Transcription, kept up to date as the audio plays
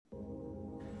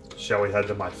Shall we head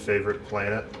to my favorite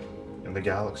planet in the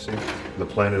galaxy? The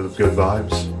planet of good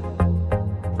vibes.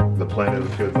 The planet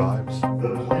of good vibes. The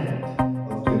planet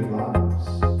of good vibes.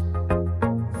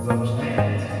 The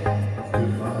planet of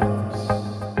good vibes.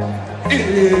 It's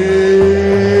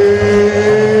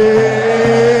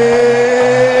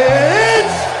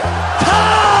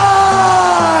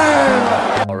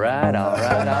time! All right.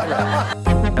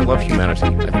 I love humanity. I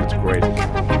think it's great.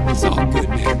 It's all good,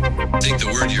 man. I think the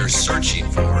word you're searching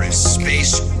for is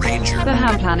Space Ranger. The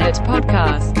Ham Planet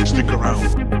Podcast. Stick around.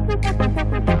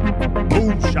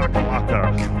 Boom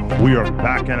shakalaka. We are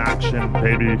back in action,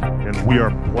 baby, and we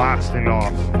are blasting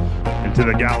off into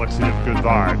the galaxy of good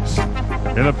vibes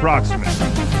in approximate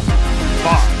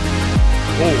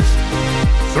 5, 4,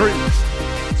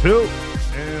 3, 2,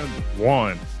 and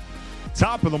 1.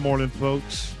 Top of the morning,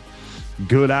 folks.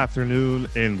 Good afternoon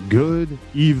and good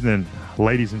evening,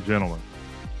 ladies and gentlemen.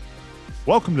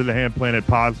 Welcome to the Ham Planet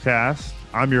Podcast.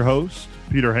 I'm your host,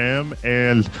 Peter Ham,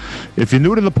 and if you're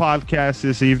new to the podcast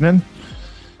this evening,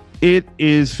 it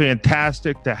is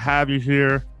fantastic to have you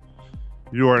here.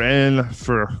 You are in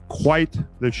for quite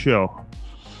the show.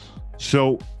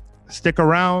 So stick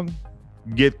around,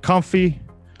 get comfy,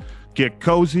 get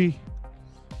cozy,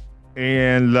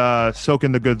 and soak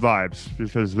in the good vibes,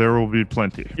 because there will be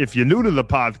plenty. If you're new to the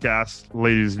podcast,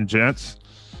 ladies and gents,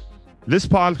 this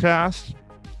podcast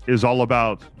is all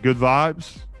about good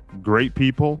vibes, great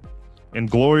people, and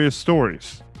glorious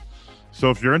stories. So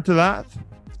if you're into that,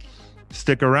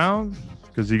 stick around,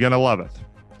 because you're going to love it.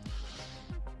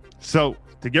 So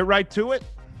to get right to it,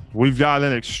 we've got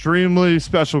an extremely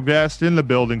special guest in the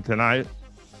building tonight,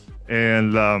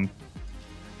 and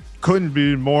couldn't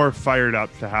be more fired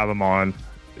up to have him on.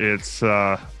 It's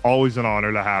always an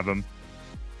honor to have him.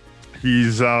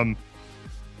 He's a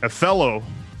fellow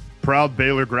proud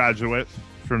Baylor graduate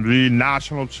from the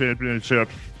national championship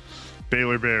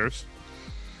Baylor Bears.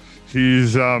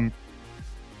 He's a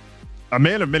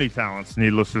man of many talents,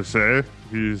 needless to say.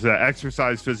 He's an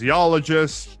exercise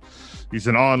physiologist. He's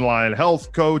an online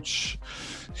health coach.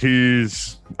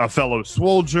 He's a fellow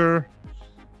soldier.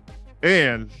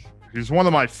 And he's one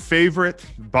of my favorite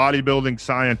bodybuilding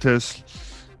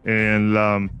scientists.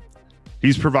 And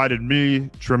he's provided me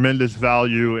tremendous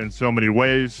value in so many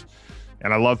ways.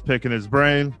 And I love picking his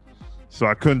brain. So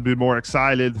I couldn't be more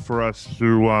excited for us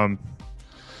to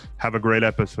have a great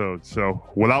episode. So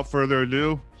without further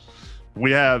ado,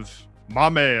 we have my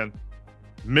man,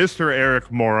 Mr. Eric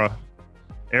Mora.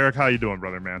 Eric, how you doing,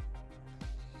 brother, man?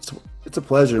 It's a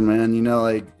pleasure, man. You know,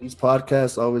 like, these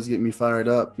podcasts always get me fired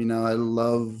up. You know,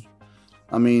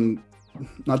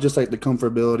 not just like the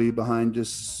comfortability behind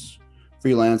just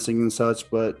freelancing and such,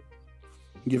 but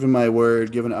giving our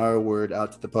word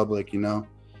out to the public, you know,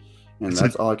 and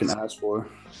that's all I can ask for.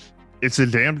 It's a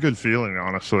damn good feeling,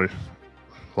 honestly.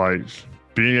 Like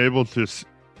being able to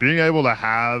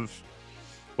have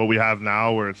what we have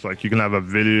now, where it's like you can have a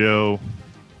video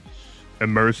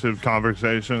immersive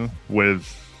conversation with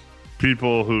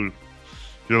people who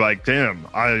you're like, damn,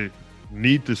 I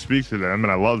need to speak to them,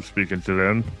 and I love speaking to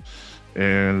them.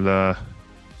 And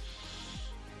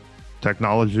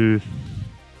technology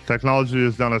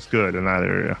has done us good in that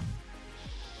area.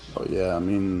 Oh yeah, I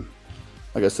mean,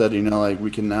 like I said, you know, like we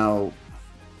can now,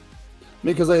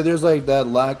 because like there's like that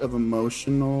lack of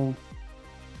emotional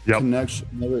connection.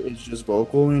 Never, it's just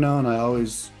vocal, you know, and I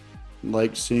always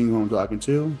like seeing who I'm talking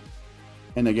to.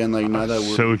 And again, like now that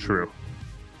we're so true,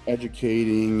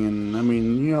 educating, and I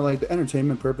mean, you know, like the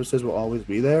entertainment purposes will always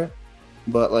be there,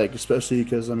 but like especially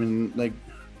because I mean, like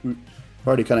we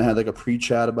already kind of had like a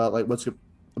pre-chat about like what's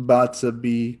about to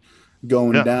be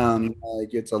going down. You know,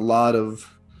 like it's a lot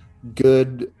of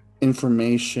good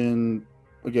information.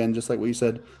 Again, just like what you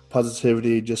said,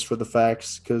 positivity, just for the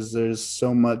facts, because there's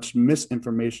so much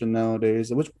misinformation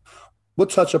nowadays, which we'll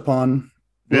touch upon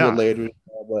a little later.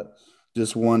 But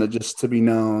just wanted just to be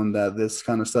known that this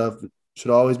kind of stuff should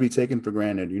always be taken for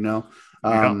granted, you know?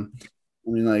 I mean,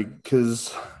 like,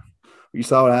 because you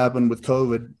saw what happened with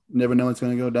COVID. Never know it's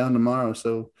going to go down tomorrow,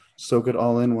 so soak it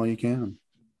all in while you can.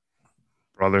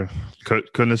 Brother,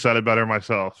 couldn't have said it better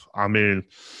myself. I mean,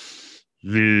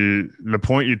 the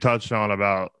point you touched on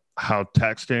about how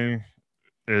texting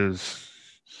is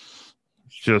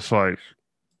just like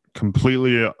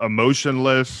completely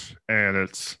emotionless, and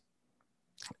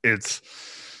it's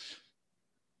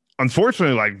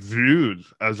unfortunately like viewed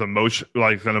as an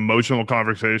emotional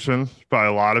conversation by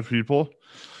a lot of people,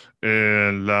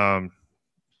 and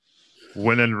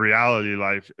when in reality,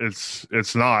 like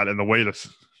it's not. And the way to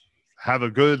have a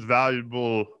good,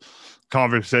 valuable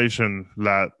conversation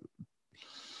that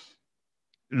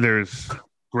there's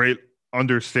great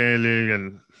understanding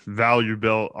and value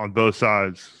built on both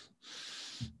sides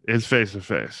is face to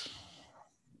face.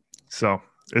 So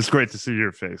it's great to see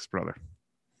your face, brother.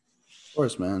 Of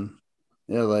course, man.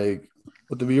 Yeah, like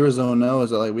what the viewers don't know is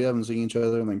that like we haven't seen each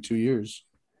other in like 2 years.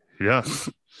 Yes.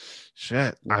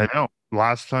 Shit. I know.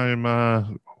 Last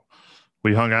time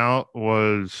we hung out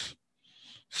was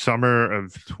summer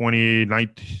of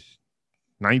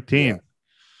 2019.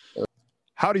 Yeah.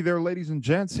 Howdy there, ladies and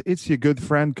gents. It's your good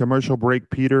friend, Commercial Break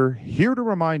Peter, here to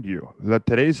remind you that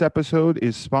today's episode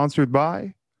is sponsored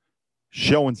by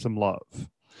Showing Some Love.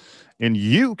 And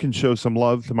you can show some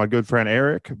love to my good friend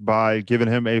Eric by giving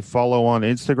him a follow on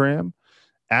Instagram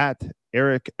at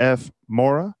Eric F.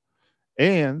 Mora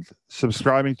and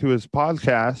subscribing to his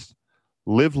podcast,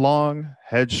 Live Long,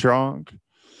 Headstrong.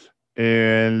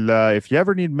 And if you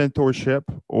ever need mentorship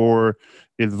or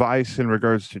advice in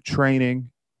regards to training,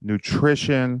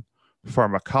 nutrition,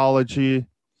 pharmacology,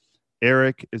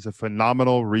 Eric is a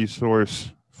phenomenal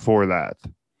resource for that.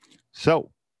 So,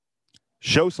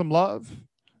 show some love,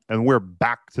 and we're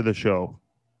back to the show.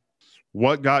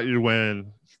 What got you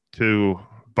into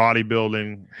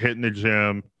bodybuilding, hitting the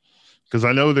gym? Because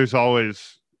I know there's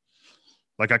always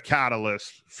like a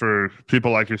catalyst for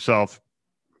people like yourself,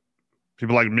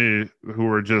 people like me who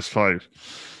are just like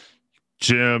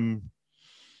gym,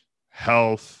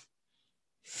 health,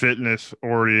 fitness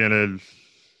oriented,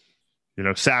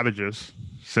 savages,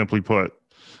 simply put.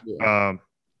 Yeah.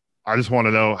 I just want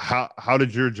to know how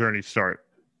did your journey start?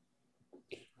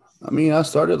 I mean, I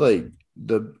started like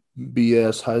the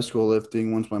BS high school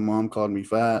lifting once my mom called me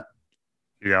fat.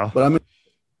 Yeah. But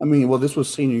I mean, well, this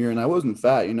was senior year and I wasn't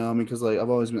fat, because like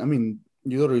I've always been,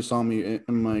 you literally saw me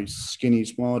in my skinny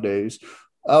small days.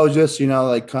 I was just,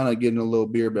 like kind of getting a little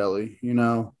beer belly,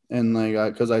 and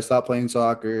like, cause I stopped playing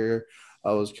soccer.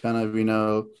 I was kind of,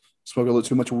 smoking a little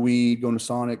too much weed, going to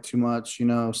Sonic too much,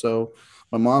 so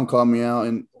my mom called me out,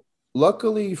 and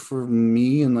luckily for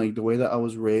me and like the way that I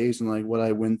was raised and like what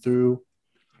I went through,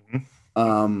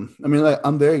 I mean, like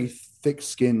I'm very thick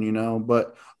skinned,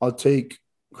 but I'll take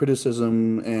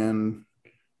criticism and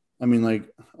I mean, like,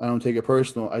 I don't take it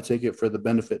personal. I take it for the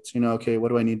benefits, okay, what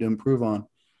do I need to improve on?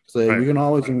 So like, we can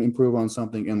always improve on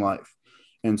something in life.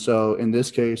 And so in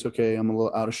this case, okay, I'm a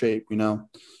little out of shape,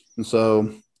 and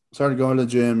so started going to the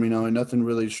gym, and nothing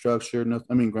really structured. Nothing,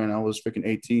 I mean, granted, I was freaking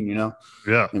 18,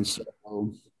 Yeah. And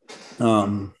so,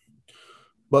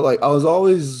 but like, I was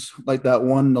always like that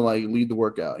one to like lead the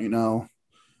workout,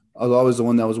 I was always the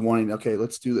one that was wanting, okay,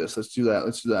 let's do this, let's do that,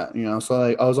 let's do that, so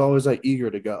like, I was always like eager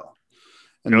to go.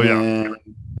 And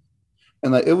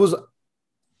and like, it was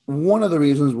one of the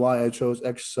reasons why I chose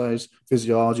exercise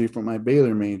physiology for my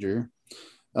Baylor major.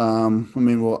 I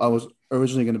mean, well, I was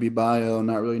originally going to be bio,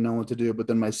 not really knowing what to do, but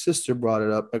then my sister brought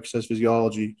it up, exercise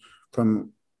physiology,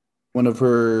 from one of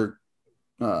her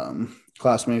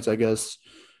classmates, I guess,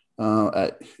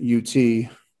 at UT.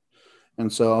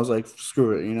 And so I was like,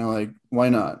 screw it, like, why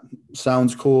not?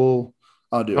 Sounds cool.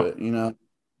 I'll do it,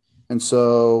 And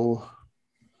so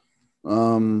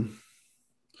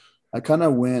I kind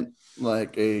of went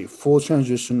like a full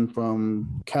transition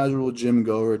from casual gym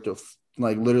goer to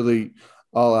like literally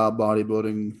all out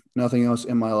bodybuilding, nothing else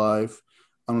in my life.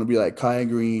 I'm going to be like Kai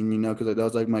Green, because that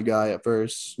was like my guy at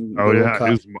first. Oh,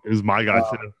 yeah. He was my guy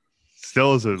too.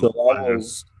 Still is a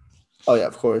oh, yeah,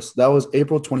 of course. That was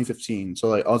April 2015. So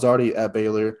like I was already at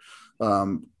Baylor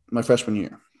my freshman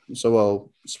year.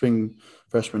 So, spring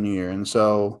freshman year. And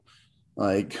so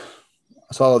like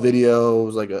I saw a video. It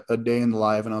was like a day in the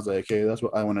life. And I was like, okay, that's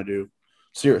what I want to do.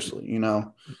 Seriously, Yeah.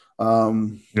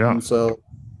 And so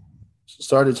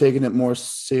started taking it more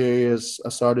serious. I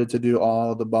started to do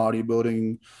all the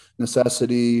bodybuilding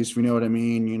necessities, you know what I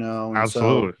mean, And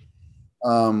absolutely.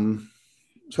 So,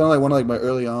 it's kind of like one of like my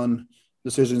early on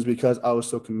decisions because I was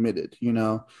so committed,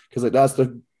 because like that's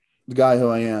the guy who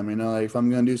I am, like if I'm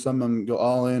gonna do something, I'm gonna go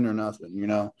all in or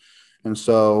nothing, And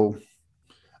so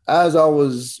as I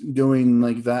was doing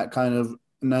like that kind of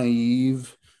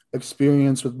naive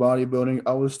experience with bodybuilding,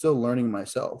 I was still learning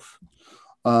myself.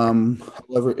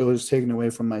 However, it was taken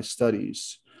away from my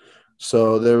studies.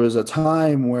 So there was a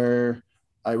time where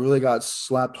I really got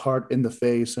slapped hard in the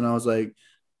face, and I was like,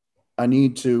 I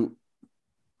need to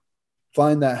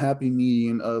find that happy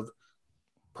median of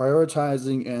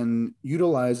prioritizing and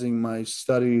utilizing my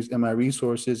studies and my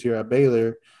resources here at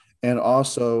Baylor, and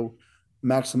also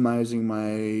maximizing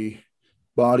my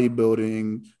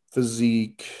bodybuilding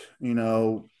physique,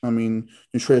 nutrition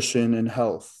and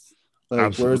health. Like,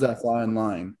 absolutely. Where's that fine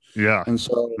line? Yeah. And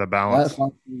so the balance.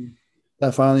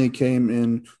 That finally came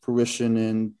in fruition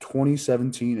in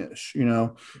 2017-ish,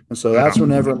 And so that's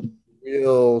whenever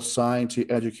real science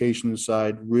education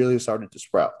side really started to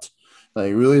sprout.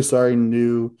 Like really starting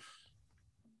to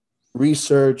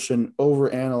research and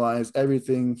overanalyze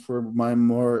everything for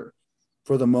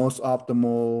the most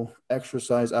optimal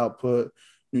exercise output,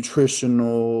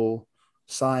 nutritional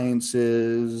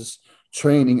sciences,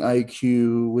 training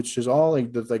IQ, which is all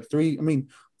like the like three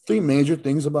major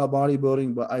things about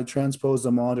bodybuilding, but I transpose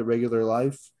them all to regular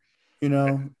life, you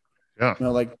know, Yeah.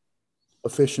 like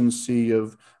efficiency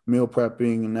of meal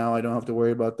prepping, and now I don't have to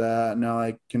worry about that. Now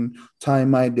I can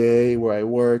time my day where I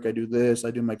work, I do this,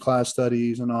 I do my class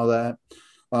studies and all that.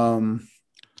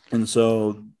 And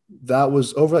so that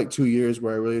was over like 2 years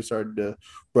where I really started to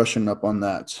brushing up on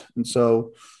that. And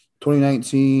so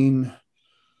 2019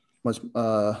 was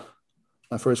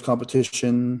my first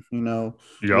competition, Yep.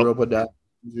 Europa that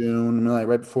June. I mean, like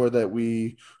right before that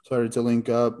we started to link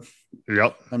up.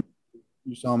 Yep.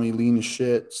 You saw me lean as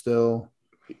shit still.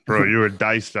 Bro, you were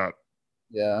diced up.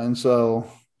 Yeah.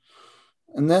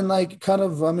 And then like kind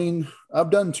of, I mean, I've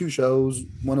done 2 shows,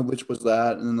 one of which was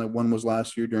that, and then like one was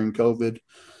last year during COVID.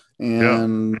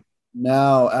 And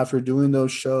now after doing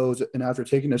those shows and after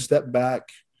taking a step back,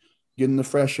 getting the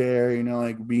fresh air,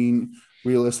 like being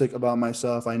realistic about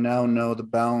myself, I now know the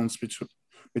balance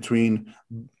between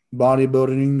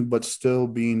bodybuilding, but still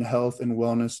being health and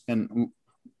wellness and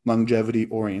longevity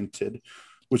oriented,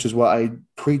 which is what I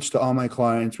preach to all my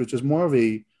clients, which is more of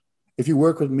if you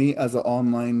work with me as an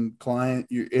online client,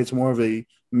 it's more of a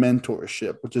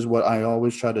mentorship, which is what I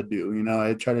always try to do.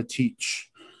 I try to teach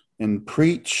and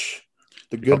preach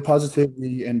the good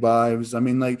positivity and vibes. I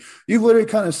mean, like you've literally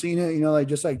kind of seen it, like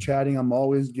just like chatting, I'm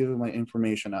always giving my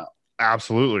information out.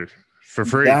 Absolutely. For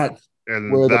free. That's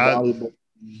and where that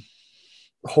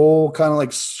the whole kind of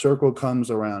like circle comes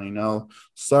around,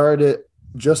 started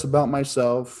just about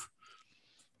myself,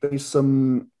 faced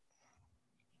some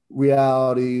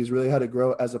realities, really had to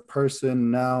grow as a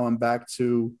person. Now I'm back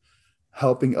to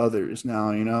helping others now,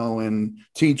 and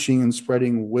teaching and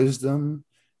spreading wisdom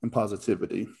and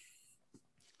positivity.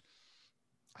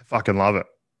 I fucking love it.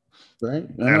 Right?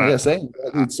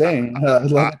 Insane.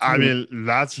 I mean,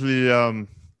 that's the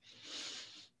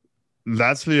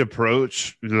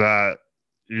approach that,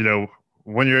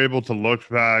 when you're able to look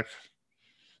back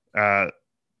at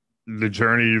the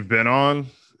journey you've been on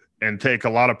and take a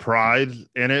lot of pride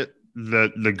in it,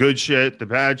 the good shit, the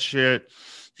bad shit,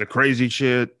 the crazy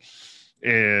shit,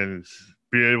 and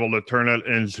be able to turn it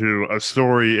into a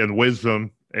story and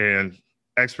wisdom and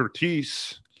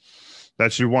expertise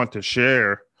that you want to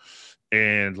share,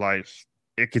 and like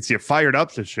it gets you fired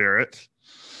up to share it.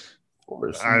 Of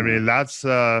course, I mean, that's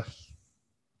the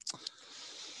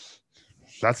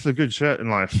good shit in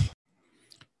life.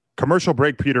 Commercial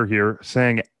break, Peter here,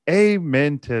 saying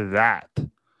amen to that.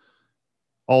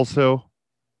 Also,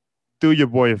 do your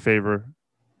boy a favor,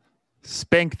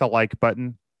 spank the like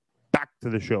button. Back to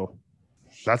the show.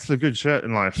 That's the good shit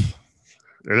in life.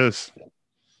 It is.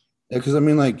 Yeah, because I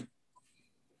mean, like,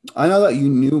 I know that you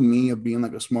knew me of being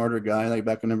like a smarter guy, like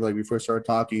back whenever like we first started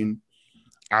talking.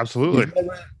 Absolutely.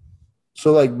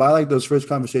 So like by like those first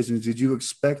conversations, did you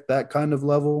expect that kind of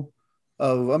level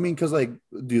of? I mean, because like,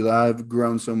 dude, I've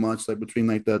grown so much like between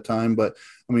like that time, but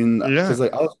I mean, because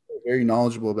like I was very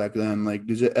knowledgeable back then. Like,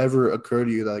 did it ever occur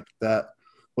to you that like that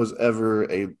was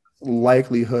ever a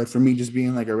likelihood for me just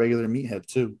being like a regular meathead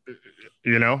too?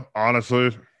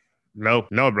 Honestly, no,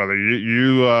 brother.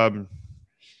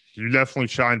 You definitely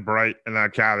shine bright in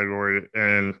that category.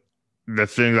 And the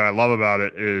thing that I love about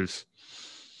it is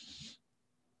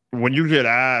when you get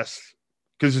asked,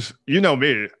 because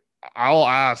me, I'll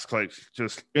ask like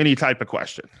just any type of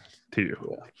question to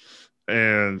you. Yeah.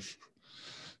 And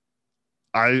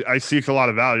I seek a lot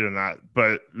of value in that.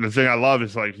 But the thing I love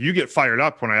is like you get fired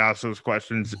up when I ask those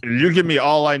questions and you give me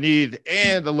all I need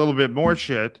and a little bit more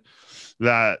shit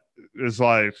that is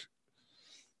like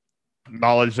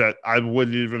knowledge that I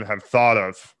wouldn't even have thought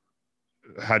of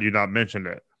had you not mentioned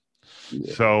it.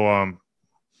 Yeah. So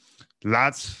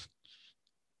that's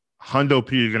Hundo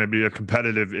P is going to be a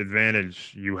competitive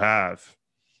advantage you have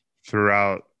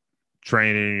throughout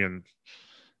training and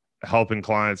helping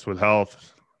clients with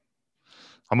health.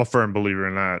 I'm a firm believer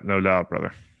in that, no doubt,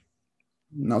 brother.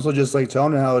 And also just like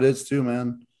telling her how it is too,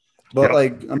 man. But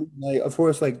like, I mean, like, of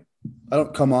course, like I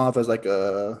don't come off as like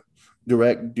a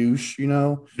direct douche,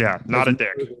 Yeah, not a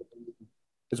dick.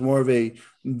 It's more of a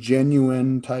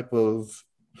genuine type of,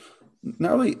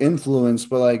 not really influence,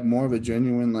 but like more of a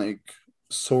genuine like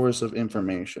source of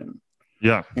information.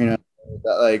 Yeah. That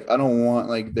like I don't want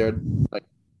like there like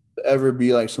to ever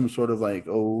be like some sort of like,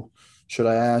 oh, should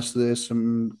I ask this?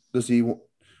 Does he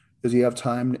Does he have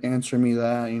time to answer me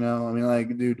that? You know, I mean,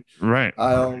 like, dude, Right.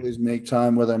 I always make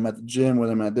time, whether I'm at the gym,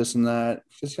 whether I'm at this and that.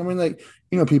 Just, I mean, like,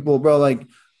 you know, people, bro, like,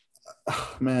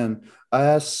 man, I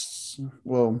asked,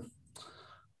 well,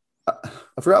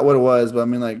 I forgot what it was, but I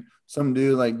mean, like, some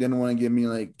dude, like, didn't want to give me,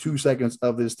 like, 2 seconds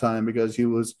of his time because he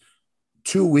was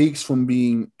 2 weeks from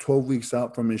being 12 weeks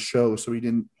out from his show. So he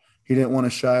didn't want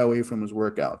to shy away from his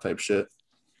workout type shit.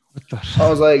 I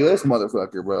was like, this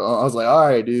motherfucker, bro. I was like, all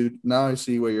right, dude. Now I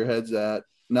see where your head's at.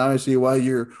 Now I see why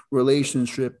your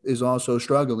relationship is also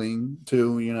struggling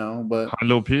too, you know. But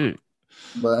Lil P.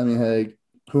 I mean, hey,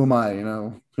 who am I, you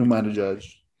know? Who am I to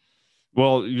judge?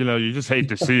 Well, you know, you just hate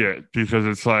to see it because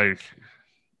it's like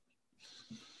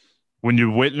when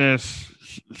you witness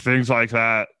things like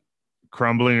that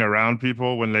crumbling around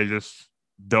people when they just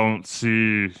don't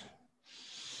see,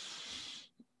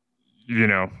 you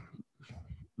know,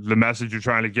 the message you're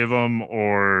trying to give them,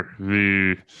 or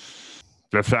the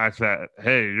fact that,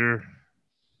 hey,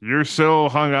 you're so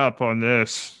hung up on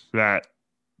this that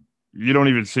you don't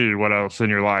even see what else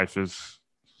in your life is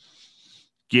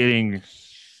getting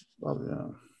Oh, yeah.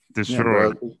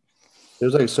 destroyed. Bro.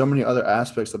 There's like so many other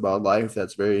aspects about life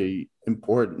that's very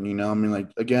important, you know. I mean, like,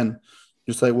 again,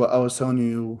 just like what I was telling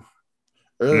you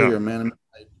earlier, Yeah. man. I mean,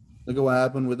 like, look at what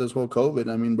happened with this whole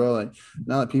COVID. I mean, bro, like,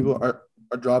 now that people are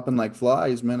dropping like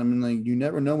flies, man. I mean, like, you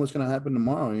never know what's gonna happen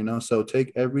tomorrow, you know. So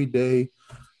treat every day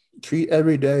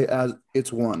as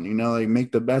it's one, you know, like,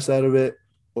 make the best out of it.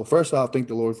 Well, first off, thank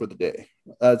the Lord for the day.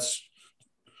 That's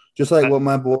just like what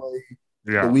my boy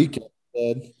The Yeah. Weeknd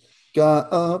said.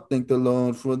 Got up, thank the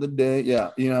Lord for the day. Yeah,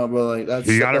 you know, but like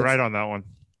You got it right on that one.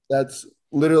 that's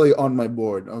literally on my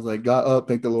board. I was like, got up,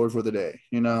 thank the Lord for the day.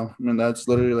 You know, I mean, that's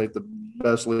literally like the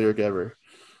best lyric ever.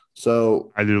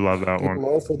 So I do love that thank the one.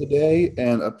 Lord for the day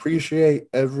and appreciate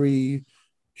every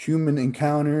human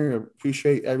encounter,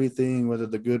 appreciate everything, whether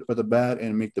the good or the bad,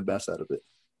 and make the best out of it.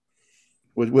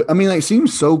 Which I mean, like,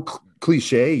 seems so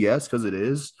cliche, yes, because it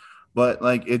is, but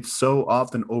like, it's so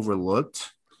often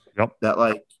overlooked. Yep. That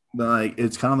like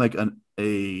it's kind of like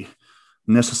a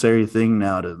necessary thing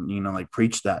now to, you know, like,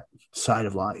 preach that side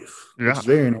of life. Yeah. Which is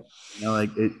very, you know, like,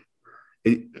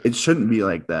 it shouldn't be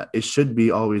like that. It should be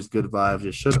always good vibes.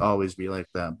 It should always be like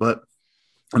that. But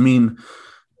I mean,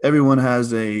 everyone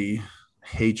has a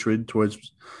hatred towards,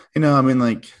 you know, I mean,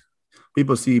 like,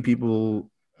 people see people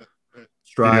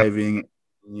striving,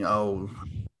 you know,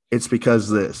 it's because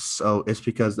this, oh, it's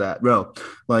because that, bro.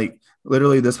 Like,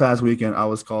 literally this past weekend, I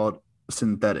was called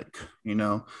synthetic, you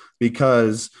know,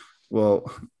 because,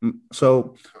 well,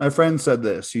 so my friend said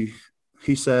this.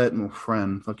 He said, well,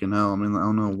 friend, fucking hell. I mean, I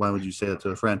don't know why would you say that to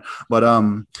a friend, but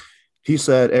he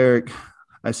said, Eric,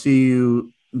 I see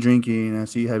you drinking, I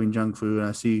see you having junk food, and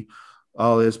I see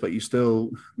all this, but you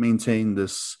still maintain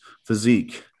this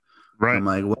physique. Right. I'm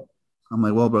like,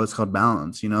 well, bro, it's called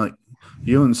balance. You know, like,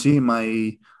 you don't see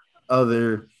my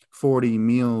other 40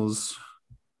 meals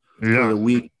for Yeah. the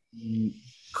week You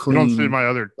don't see clean. my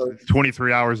other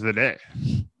 23 hours of the day.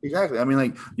 Exactly. I mean,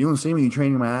 like, you don't see me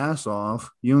training my ass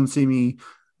off. You don't see me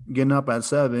getting up at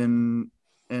 7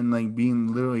 and like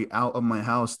being literally out of my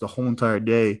house the whole entire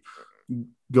day,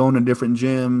 going to different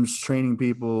gyms, training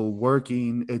people,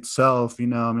 working itself. You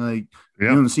know, I mean, like, Yeah.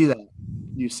 you don't see that.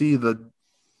 You see the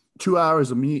 2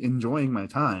 hours of me enjoying my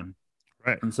time.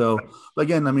 Right. And so,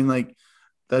 again, I mean, like,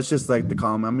 that's just like the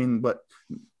calm. I mean, but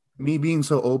me being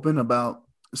so open about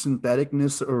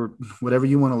syntheticness or whatever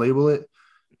you want to label it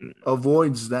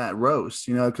avoids that roast,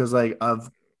 you know, because like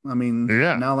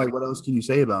Yeah. now, like, what else can you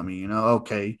say about me? You know,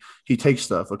 okay, he takes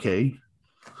stuff. Okay,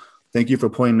 thank you for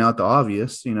pointing out the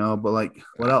obvious, you know, but like,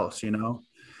 what else, you know?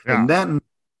 Yeah. And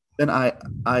then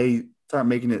I start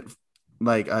making it,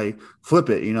 like, I flip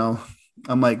it, you know.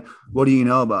 I'm like, what do you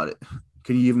know about it?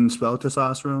 Can you even spell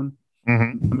testosterone?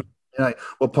 Mm-hmm. Like,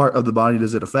 what part of the body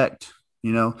does it affect?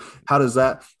 You know, how does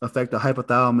that affect the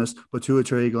hypothalamus,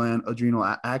 pituitary gland, adrenal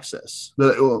axis?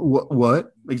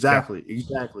 What? Exactly.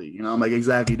 You know, I'm like,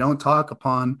 exactly. Don't talk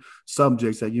upon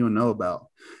subjects that you don't know about,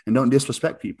 and don't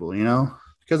disrespect people, you know,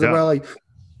 because Yeah. like,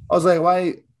 I was like,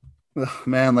 why,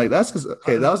 man, like, that's just,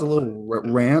 okay. That was a little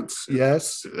rant.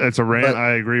 Yes. It's a rant But-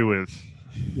 I agree with.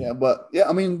 Yeah. But yeah,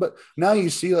 I mean, but now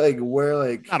you see, like, where,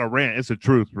 like, Not a rant. It's the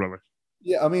truth, brother.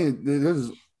 yeah, I mean, this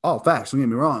is all facts. Don't get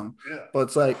me wrong. Yeah. But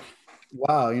it's like,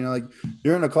 wow, you know, like,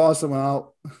 you're going to call someone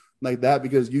out like that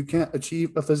because you can't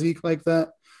achieve a physique like that.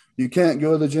 You can't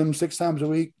go to the gym 6 times a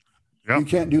week. Yep. You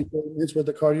can't do 30 minutes with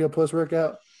the cardio post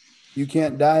workout. You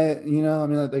can't diet. You know, I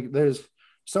mean, like, there's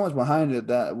so much behind it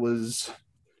that was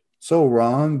so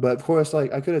wrong. But of course,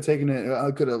 like, I could have taken it.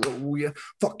 I could have, oh, yeah,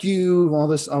 fuck you, all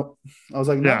this. I was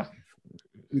like, no, Yeah.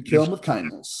 you kill them with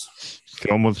kindness.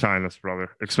 Come with kindness,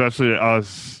 brother. Especially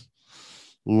us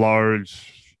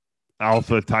large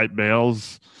alpha type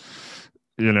males.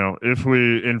 You know, if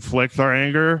we inflict our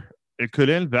anger, it could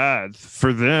end bad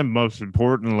for them, most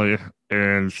importantly.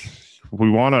 And we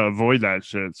want to avoid that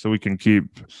shit so we can keep,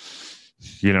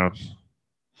 you know,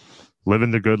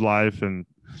 living the good life and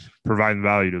providing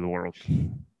value to the world.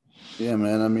 Yeah,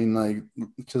 man. I mean, like,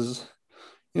 because,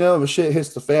 if shit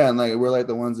hits the fan, like, we're like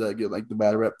the ones that get like the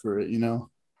bad rep for it, Yeah.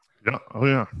 Oh,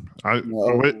 yeah.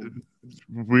 No.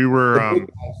 We were, The big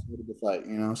guy started the fight,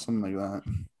 something like that.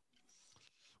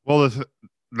 well,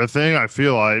 the thing I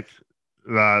feel like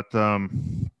that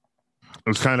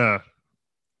was kind of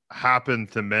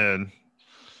happened to men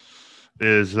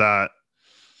is that,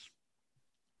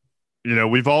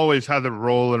 we've always had the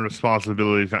role and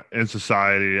responsibility in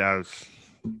society as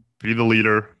be the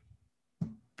leader,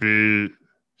 be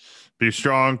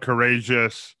strong,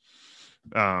 courageous,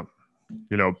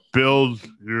 build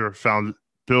your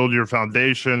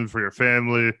foundation for your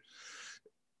family,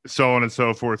 so on and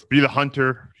so forth. Be the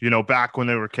hunter, back when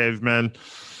they were cavemen.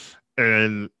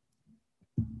 And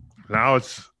now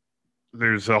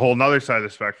there's a whole nother side of the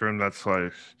spectrum that's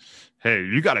like, hey,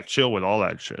 you got to chill with all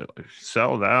that shit. Like,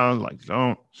 settle down. Like,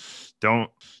 don't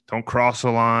cross the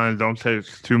line. Don't take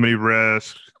too many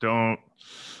risks. Don't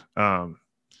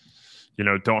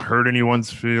hurt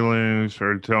anyone's feelings,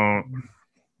 or don't.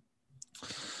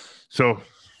 So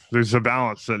there's a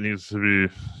balance that needs to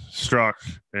be struck.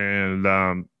 And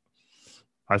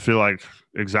I feel like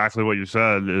exactly what you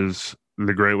said is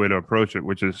the great way to approach it,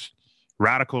 which is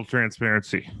radical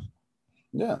transparency.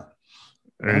 Yeah.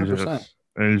 100%.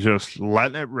 And just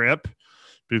letting it rip,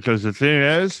 because the thing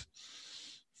is,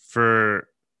 for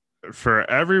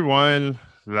everyone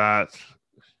that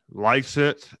likes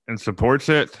it and supports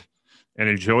it and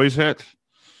enjoys it,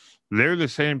 they're the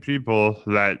same people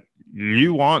that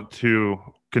you want to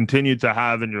continue to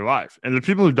have in your life. And the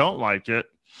people who don't like it,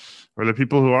 or the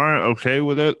people who aren't okay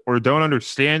with it, or don't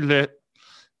understand it,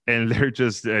 and they're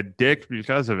just a dick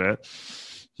because of it,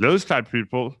 those type of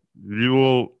people, you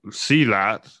will see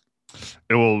that.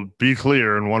 It will be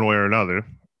clear in one way or another.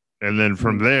 And then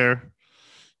from there,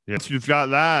 once you've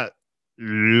got that,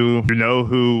 you know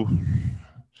who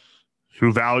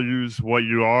values what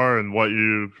you are and what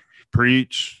you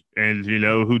preach, and you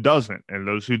know who doesn't. And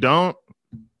those who don't,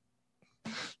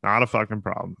 not a fucking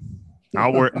problem.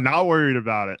 Not worried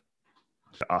about it.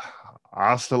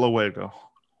 Hasta luego.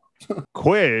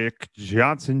 Quick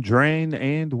Johnson drain,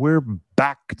 and we're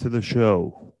back to the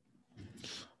show.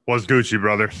 What's Gucci,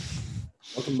 brother?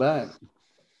 Welcome back.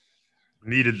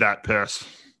 Needed that piss.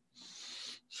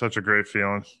 Such a great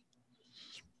feeling.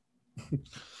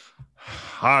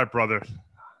 All right, brother.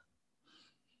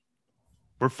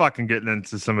 We're fucking getting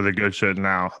into some of the good shit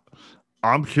now.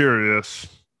 I'm curious.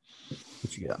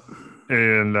 What you got?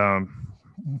 And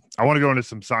I want to go into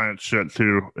some science shit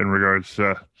too, in regards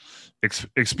to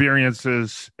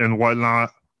experiences and whatnot.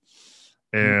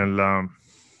 And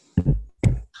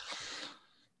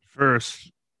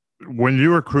first, when you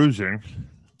were cruising,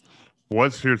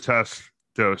 what's your test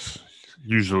dose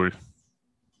usually?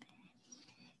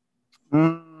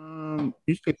 Usually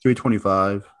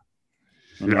 325.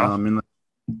 And, Yeah. I mean,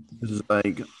 this is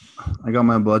like, I got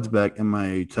my bloods back, and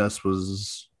my test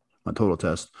was my total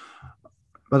test.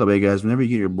 By the way, guys, whenever you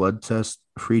get your blood test,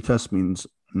 free test means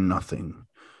nothing.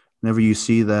 Whenever you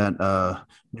see that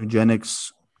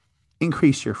Nugenix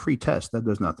increase your free test, that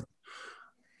does nothing.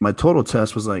 My total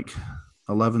test was like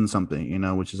 11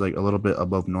 something, which is like a little bit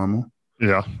above normal.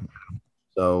 Yeah.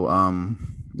 So,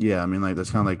 yeah, I mean, like,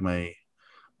 that's kind of like my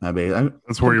base.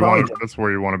 That's where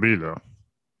you want to be, though.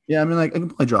 Yeah, I mean, like, I can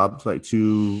probably drop to like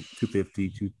 250,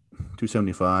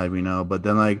 275, but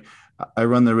then, like, I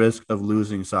run the risk of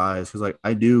losing size because, like,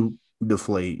 I do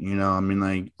deflate, I mean,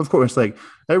 like, of course, like,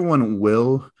 everyone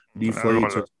will deflate.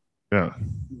 Yeah.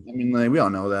 I mean, like, we all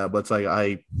know that, but it's like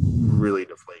I really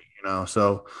deflate,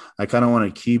 so I kind of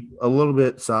want to keep a little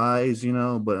bit size,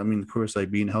 but I mean, of course,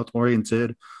 like, being health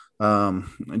oriented,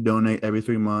 donate every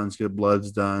 3 months, get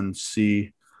bloods done,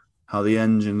 see how the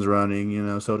engine's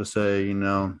running, so to say,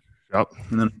 Yep.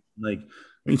 And then, like,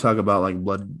 we can talk about like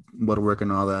blood work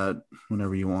and all that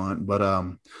whenever you want, but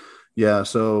yeah,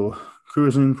 so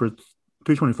cruising for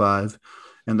 325,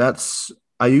 and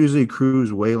I usually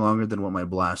cruise way longer than what my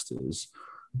blast is.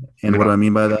 And what do I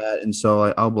mean by that? And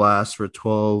so I'll blast for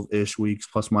 12-ish weeks,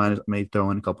 plus minus. I may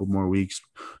throw in a couple more weeks.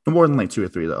 No more than like 2 or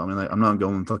 3, though. I mean, like, I'm not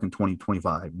going fucking 20,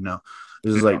 25.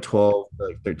 This is like 12,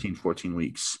 like 13, 14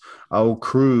 weeks. I'll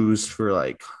cruise for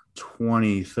like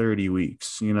 20, 30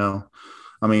 weeks,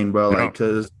 I mean, bro, like,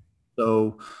 because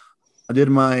so I did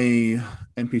my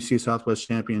NPC Southwest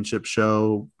Championship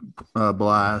show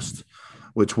blast,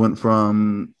 which went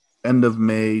from end of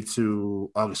May to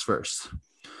August 1st.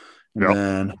 And Yep.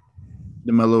 then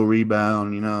did my little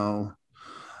rebound,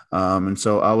 and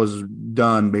so I was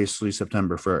done basically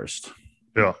September 1st.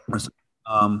 Yeah.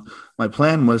 My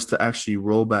plan was to actually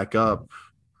roll back up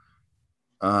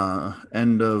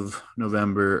end of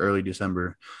November, early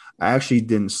December. I actually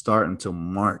didn't start until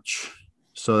March.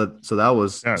 So that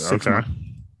was Yeah. 6 Okay. months.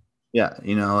 Yeah,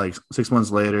 like 6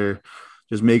 months later,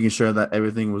 just making sure that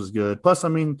everything was good. Plus, I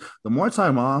mean, the more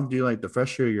time off, the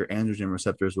fresher your androgen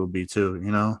receptors will be too,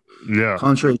 Yeah.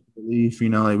 Contrary to belief,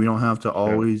 like we don't have to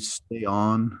always stay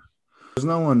on. There's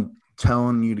no one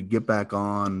telling you to get back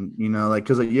on,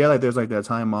 because there's like that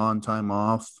time on, time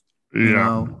off,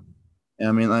 Yeah.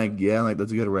 I mean,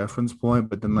 that's a good reference point,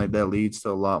 but then that leads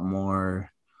to a lot more,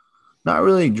 not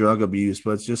really drug abuse,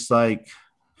 but it's just like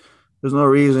there's no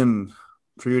reason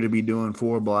for you to be doing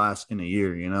 4 blasts in a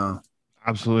year,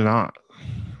 Absolutely not.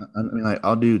 I mean,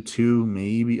 I'll do 2,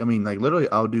 maybe. I mean, literally,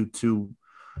 I'll do 2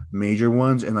 major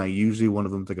ones, and usually one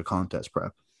of them's like a contest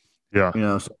prep. Yeah.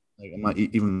 So I'm not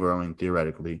even growing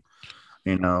theoretically,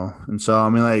 and so I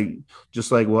mean,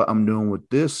 just like what I'm doing with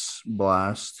this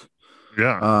blast.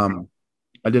 Yeah.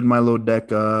 I did my little deck,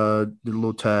 did a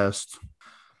little test.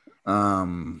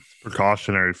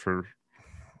 Precautionary for.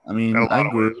 I mean, in a lot I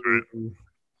of grew, ways, right?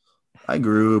 I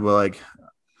grew, but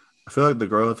I feel like the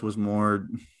growth was more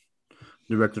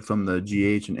directed from the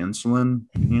GH and insulin,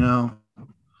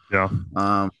 Yeah.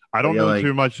 I don't yeah, know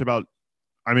too much about.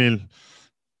 I mean,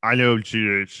 I know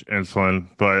GH insulin,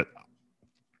 but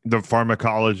the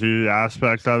pharmacology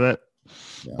aspect of it,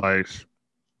 Yeah.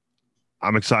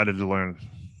 I'm excited to learn.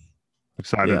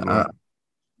 Excited to learn.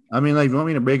 I mean, if you want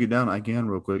me to break it down, I can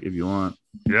real quick if you want.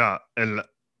 Yeah, and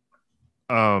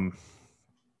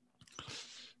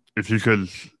if you could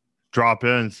drop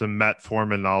in some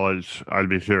metformin knowledge, I'd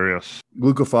be curious.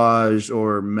 Glucophage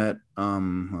or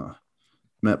metformin,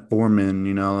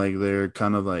 they're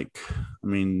kind of I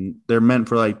mean, they're meant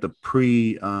for the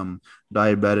pre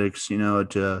diabetics,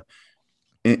 to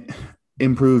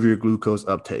improve your glucose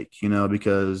uptake,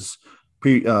 because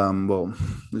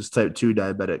this type 2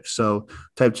 diabetics. So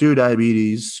type 2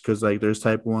 diabetes, because there's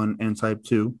type 1 and type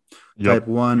 2. Yep. Type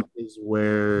 1 is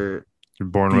where You're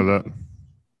born with it.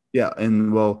 Yeah,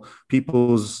 and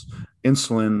people's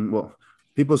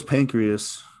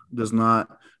pancreas does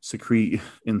not secrete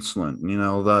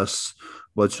insulin, thus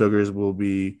blood sugars will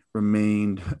be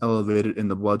remained elevated in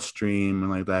the bloodstream,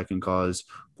 and that can cause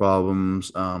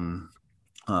problems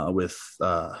with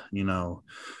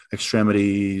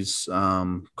extremities,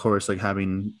 of course,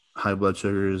 having high blood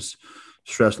sugars,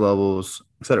 stress levels,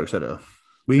 et cetera, et cetera.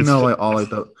 We know all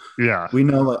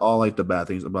the bad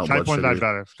things about type blood 1 sugar.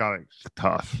 diabetics got it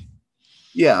tough.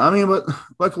 Yeah, I mean, but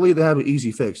luckily they have an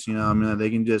easy fix. I mean, they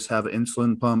can just have an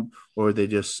insulin pump, or they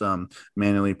just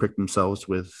manually prick themselves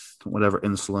with whatever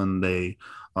insulin they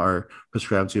are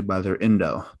prescribed to by their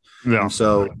endo. Yeah. And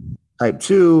so type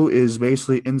 2 is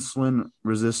basically insulin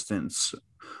resistance.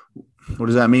 What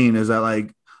does that mean? Is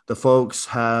that the folks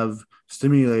have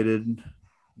stimulated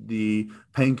the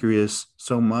pancreas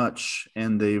so much,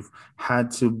 and they've had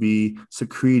to be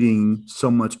secreting so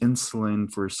much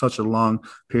insulin for such a long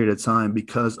period of time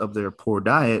because of their poor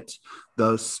diet,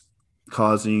 thus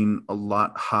causing a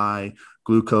lot high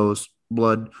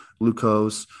blood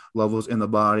glucose levels in the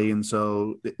body. And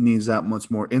so it needs that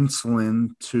much more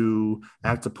insulin to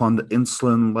act upon the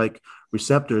insulin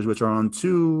receptors, which are on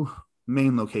 2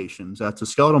 main locations. That's the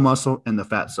skeletal muscle and the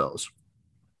fat cells.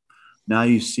 Now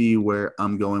you see where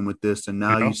I'm going with this, and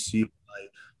now you see why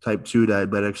type 2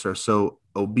 diabetics are so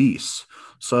obese.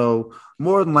 So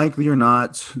more than likely or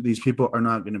not, these people are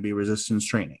not going to be resistance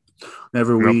training.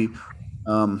 Whenever we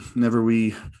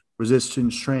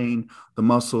resistance train, the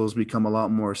muscles become a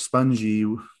lot more spongy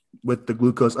with the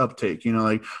glucose uptake. They're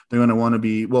going to want to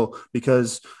be,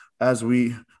 because as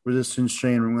we resistance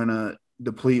train, we're going to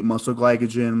deplete muscle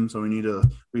glycogen, so we need to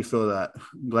refill that.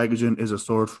 Glycogen is a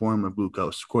stored form of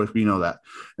glucose. Of course, we know that.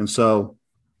 And so,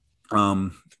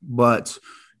 but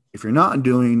if you're not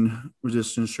doing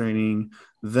resistance training,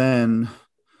 then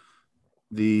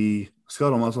the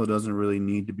skeletal muscle doesn't really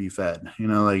need to be fed.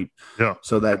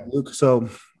 So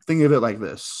think of it like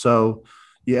this. So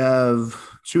you have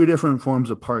 2 different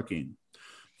forms of parking.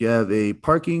 You have a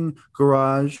parking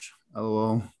garage.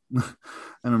 LOL. I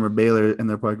remember Baylor in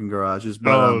their parking garages.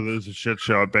 But, there's a shit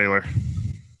show at Baylor.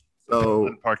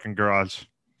 So parking garage.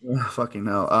 Fucking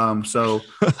hell. So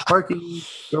parking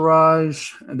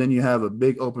garage, and then you have a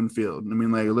big open field. I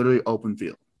mean, literally open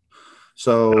field.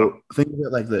 So think of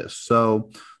it like this.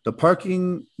 So the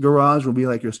parking garage will be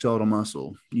like your skeletal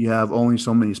muscle. You have only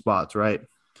so many spots, right?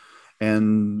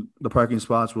 And the parking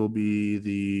spots will be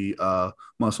the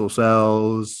muscle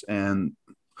cells, and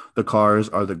the cars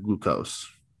are the glucose,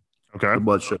 Okay. the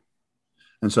blood sugar.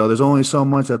 And so there's only so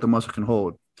much that the muscle can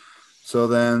hold. So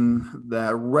then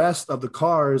that rest of the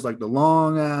cars, like the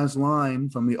long ass line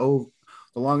from the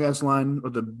long ass line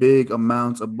of the big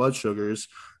amounts of blood sugars,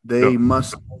 they Yep.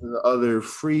 must have the other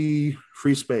free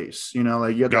space. You know,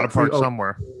 like you have Got to that free park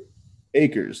somewhere.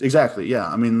 acres. Exactly. Yeah.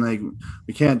 I mean, like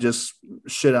we can't just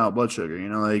shit out blood sugar. You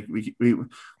know, like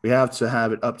we have to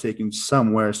have it uptaken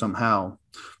somewhere somehow.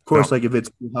 Of course, No. like if it's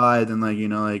too high, then like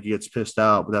it gets pissed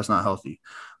out, but that's not healthy.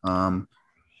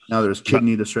 Now there's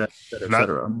kidney distress, et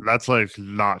cetera. That's like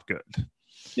not good.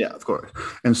 Yeah, of course.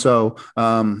 And so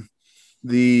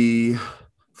the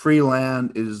free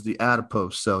land is the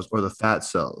adipose cells or the fat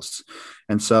cells.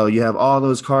 And so you have all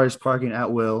those cars parking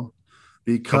at will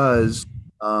because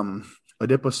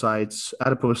adipocytes,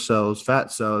 adipose cells,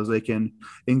 fat cells, they can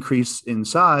increase in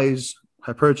size,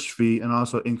 hypertrophy, and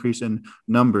also increase in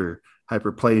number,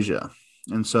 hyperplasia.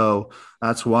 And so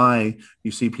that's why you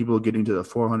see people getting to the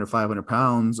 400, 500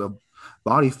 pounds of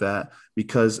body fat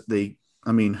because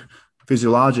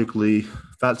physiologically,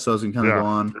 fat cells can kind of go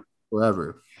on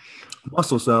forever.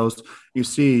 Muscle cells, you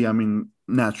see,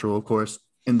 natural, of course,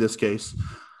 in this case.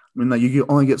 Like you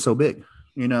only get so big,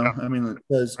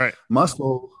 because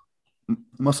muscle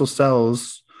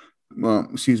cells,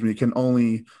 can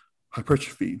only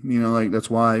hypertrophy, like that's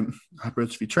why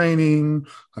hypertrophy training,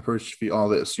 hypertrophy, all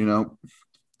this,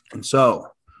 and so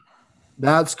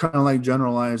that's kind of like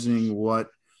generalizing what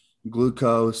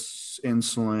glucose,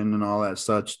 insulin, and all that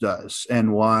such does,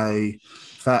 and why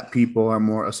fat people are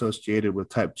more associated with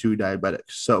type 2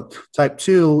 diabetics. So type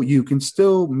 2, you can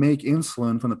still make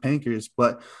insulin from the pancreas,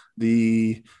 but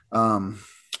the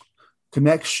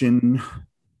connection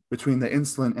between the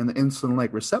insulin and the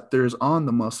insulin-like receptors on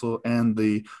the muscle and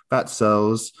the fat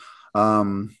cells,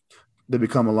 they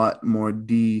become a lot more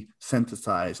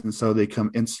desensitized, and so they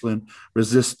become insulin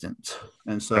resistant.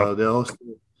 And so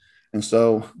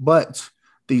but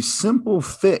the simple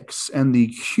fix and the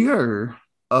cure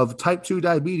of type 2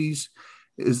 diabetes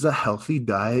is a healthy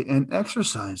diet and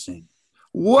exercising.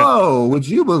 Whoa, would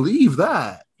you believe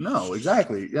that? No,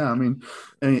 exactly. Yeah,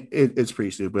 it's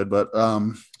pretty stupid, but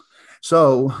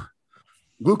so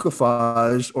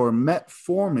glucophage or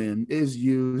metformin is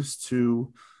used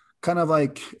to kind of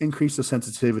like increase the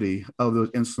sensitivity of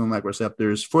those insulin-like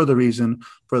receptors for the reason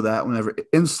for that whenever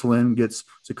insulin gets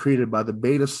secreted by the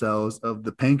beta cells of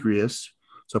the pancreas.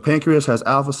 So pancreas has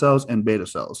alpha cells and beta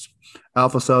cells.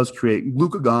 Alpha cells create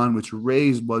glucagon, which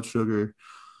raise blood sugar.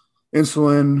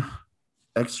 Insulin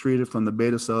excreted from the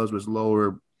beta cells was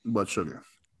lower blood sugar.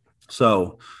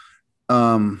 So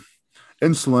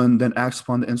insulin then acts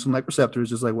upon the insulin-like receptors,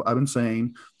 just like what I've been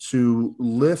saying, to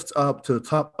lift up to the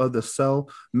top of the cell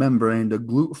membrane the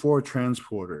GLUT4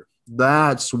 transporter.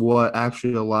 That's what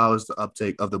actually allows the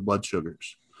uptake of the blood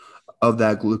sugars of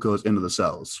that glucose into the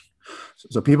cells.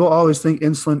 So people always think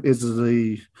insulin is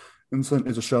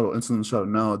a shuttle.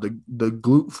 No, the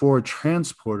GLUT4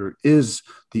 transporter is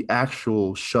the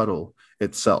actual shuttle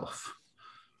itself.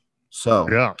 So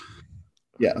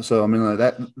yeah, so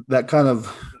that kind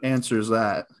of answers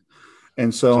that.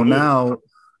 And so now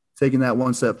taking that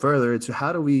one step further, it's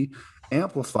how do we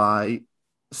amplify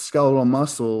skeletal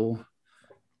muscle?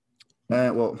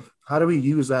 And how do we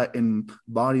use that in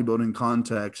bodybuilding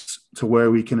context to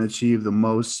where we can achieve the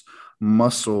most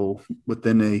muscle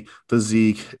within a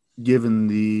physique given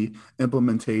the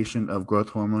implementation of growth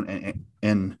hormone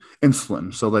and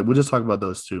insulin? So we'll just talk about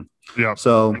those two. Yeah.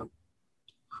 So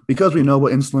because we know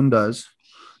what insulin does,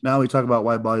 now we talk about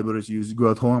why bodybuilders use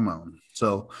growth hormone.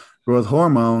 So growth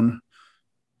hormone,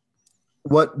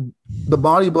 what the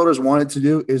bodybuilders wanted to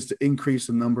do is to increase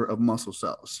the number of muscle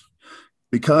cells.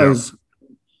 Because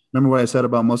remember what I said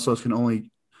about muscle cells can only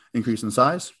increase in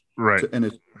size? Right. And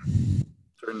it's a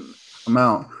certain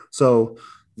amount. So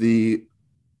the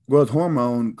growth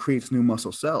hormone creates new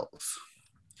muscle cells.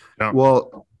 Yeah.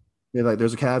 Well,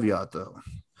 there's a caveat though.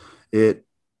 It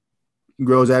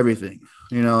grows everything.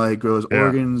 It grows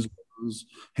organs, grows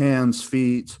hands,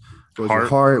 feet, grows your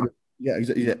heart. Yeah,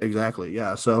 exactly.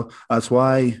 Yeah. So that's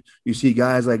why you see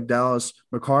guys like Dallas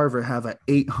McCarver have an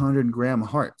 800-gram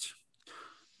heart.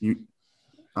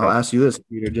 I'll ask you this,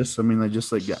 Peter, just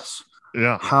guess.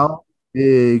 Yeah. How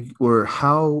big or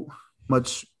how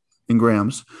much in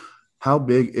grams, how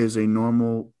big is a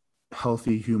normal,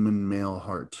 healthy human male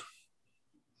heart?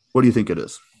 What do you think it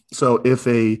is? So if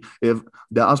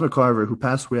Dallas McCarver, who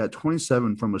passed away at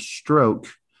 27 from a stroke,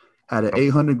 at an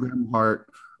 800-gram heart,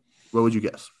 what would you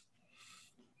guess?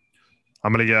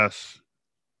 I'm gonna guess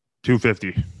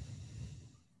 250.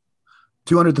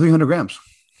 200 to 300 grams.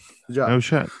 Good job. No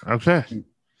shit. Okay.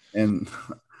 And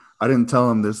I didn't tell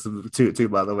him this too,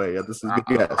 by the way. Yeah, this is a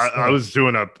good guess. I was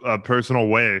doing a personal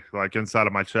way, like inside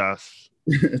of my chest.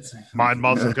 Mind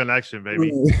muscle connection,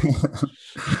 baby.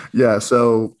 Yeah,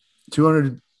 so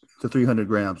 200 to 300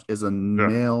 grams is a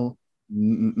male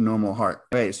normal heart.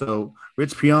 Okay, so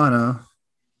Rich Piana,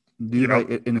 dude, like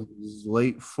in his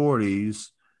late 40s,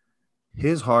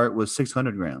 his heart was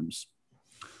 600 grams.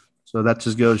 So that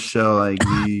just goes to show like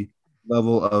the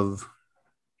level of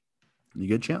you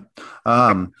good, champ?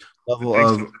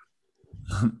 Level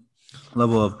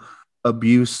of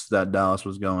abuse that Dallas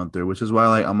was going through, which is why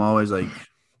like I'm always like,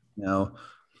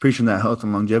 preaching that health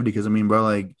and longevity, because I mean, bro,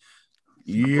 like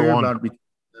you're about to be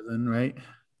 7, right?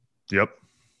 Yep.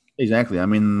 Exactly. I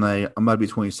mean, like I'm about to be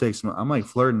 26. I'm like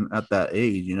flirting at that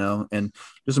age, and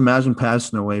just imagine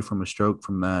passing away from a stroke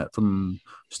from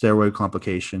steroid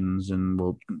complications and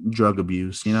drug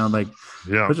abuse, like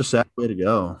such a sad way to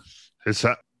go. It's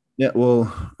sad. Yeah.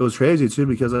 Well, it was crazy too,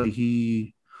 because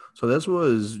so this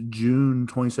was June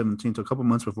 2017, so a couple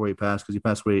months before he passed, because he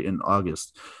passed away in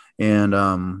August. And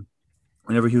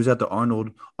whenever he was at the Arnold,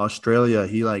 Australia,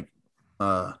 he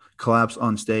collapsed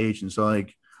on stage. And so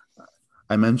like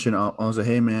I mentioned, I was like,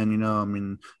 hey man, I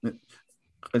mean,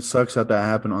 it sucks that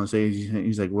happened on stage.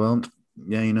 He's like, well,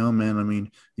 yeah, man, I mean,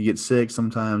 you get sick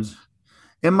sometimes.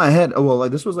 In my head,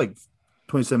 this was like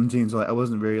 2017, so I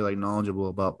wasn't very like knowledgeable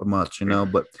about much,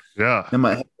 but yeah, in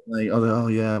my head, like I was like, oh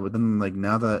yeah, but then like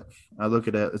now that I look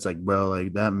at it, it's like, bro,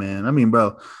 like that man. I mean,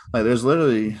 bro, like there's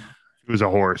literally he was a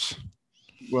horse.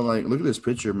 Well, like look at this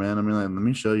picture, man. I mean, like let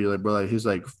me show you, like bro, like his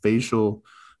like facial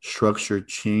structure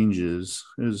changes.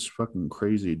 It is fucking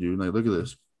crazy, dude. Like look at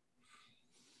this.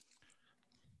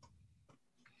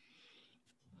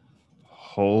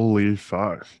 Holy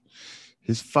fuck.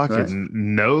 His fucking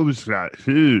nose got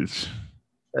huge.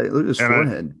 Hey, look at his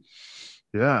forehead.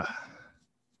 Yeah.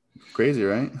 Crazy,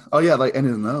 right? Oh yeah, like and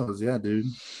his nose. Yeah, dude.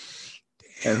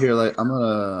 And here, like I'm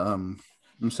gonna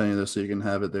I'm sending you this so you can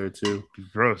have it there too.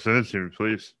 Bro, send it to me,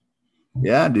 please.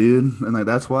 Yeah, dude. And like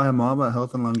that's why I'm all about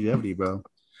health and longevity, bro.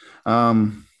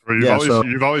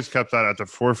 You've always kept that at the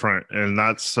forefront, and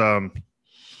that's something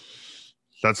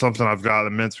I've got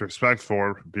immense respect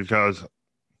for, because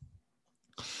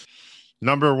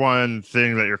number one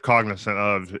thing that you're cognizant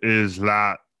of is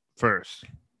that first.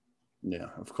 Yeah,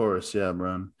 of course. Yeah,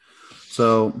 bro.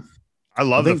 So I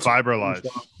love the fiber life.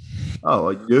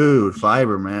 Oh, dude,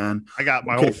 fiber, man. I got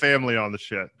my whole family on the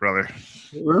shit, brother.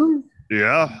 Really?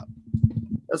 Yeah.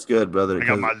 That's good, brother. I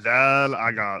got my dad.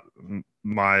 I got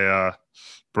my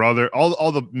brother.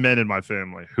 All the men in my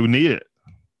family who need it.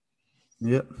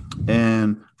 Yep.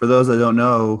 And for those that don't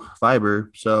know,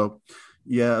 fiber. So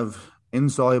you have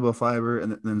insoluble fiber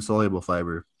and then soluble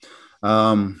fiber.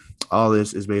 All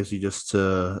this is basically just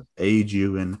to aid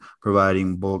you in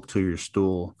providing bulk to your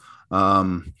stool,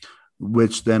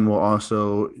 which then will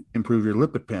also improve your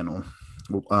lipid panel,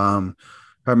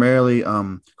 primarily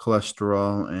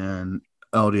cholesterol and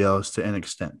LDLs to an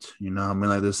extent. I mean,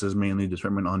 like this is mainly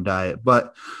determined on diet,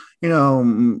 but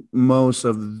most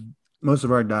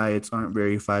of our diets aren't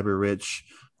very fiber rich,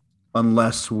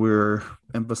 unless we're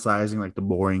emphasizing like the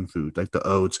boring food, like the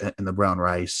oats and the brown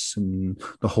rice and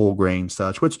the whole grain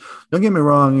such, which don't get me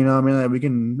wrong, I mean, like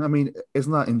it's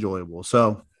not enjoyable.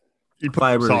 So you put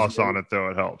fiber sauce on it though,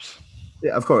 it helps.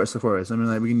 Yeah, of course. I mean,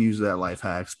 like we can use that life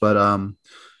hacks, but I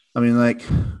mean, like,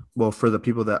 well, for the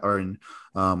people that are in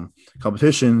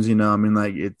competitions, I mean,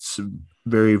 like it's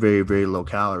very, very, very low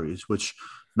calories, which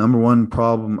number one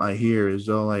problem I hear is,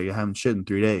 like I haven't shit in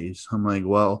 3 days. I'm like,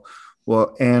 well,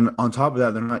 and on top of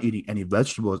that, they're not eating any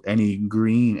vegetables, any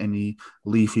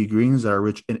leafy greens that are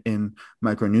rich in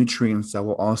micronutrients that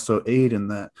will also aid in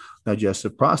that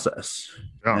digestive process.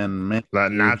 Yeah, and man,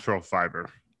 that natural fiber.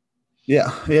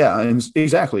 Yeah, and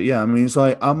exactly. Yeah, I mean, it's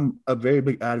like I'm a very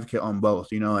big advocate on both.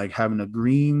 Like having a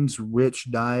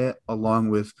greens-rich diet along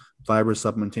with fiber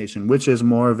supplementation, which is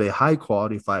more of a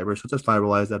high-quality fiber, such as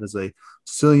Fiberwise, that is a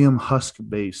psyllium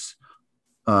husk-based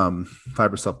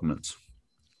fiber supplements.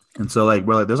 And so, like,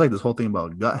 bro, like, there's like this whole thing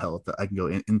about gut health that I can go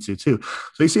into too.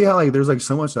 So you see how like there's like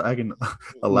so much that I can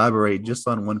elaborate just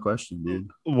on one question,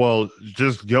 dude. Well,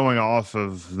 just going off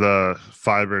of the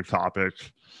fiber topic,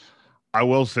 I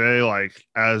will say, like,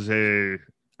 as a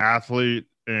athlete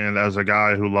and as a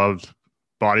guy who loved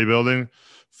bodybuilding,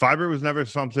 fiber was never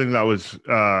something that was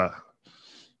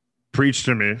preached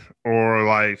to me or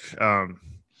like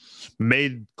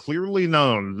made clearly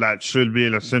known that should be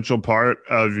an essential part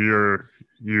of your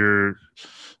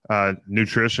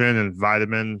nutrition and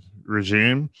vitamin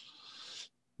regime.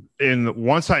 And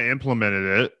once I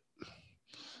implemented it,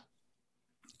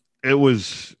 it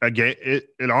was again.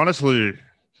 It honestly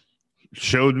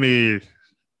showed me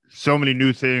so many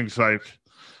new things, like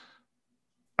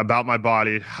about my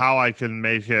body, how I can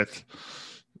make it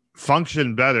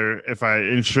function better if I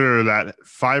ensure that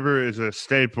fiber is a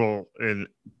staple in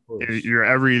your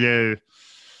everyday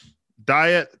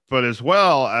diet, but as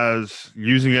well as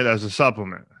using it as a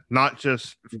supplement, not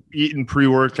just eating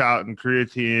pre-workout and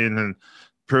creatine and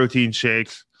protein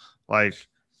shakes. Like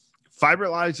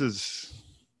Fiberlize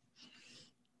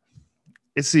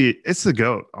it's the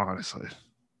GOAT, honestly.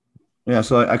 Yeah,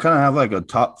 so I kind of have like a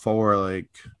top 4 like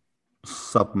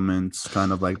supplements,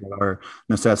 kind of like that are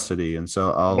necessity, and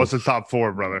so What's the top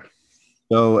 4, brother?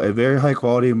 So a very high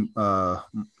quality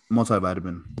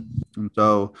multivitamin, and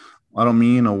so I don't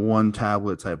mean a 1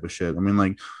 tablet type of shit. I mean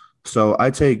like, so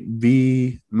I take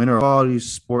V Mineral Quality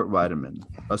Sport Vitamin,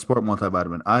 a sport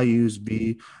multivitamin. I use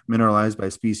V Mineralized by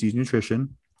Species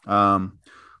Nutrition, about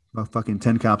fucking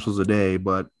 10 capsules a day,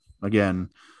 but again,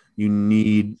 you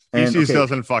need Species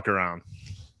doesn't fuck around.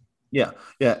 Yeah,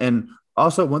 and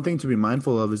also one thing to be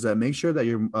mindful of is that make sure that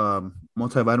your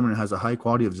multivitamin has a high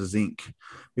quality of zinc,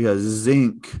 because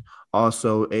zinc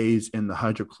also aids in the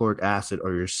hydrochloric acid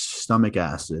or your stomach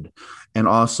acid, and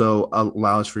also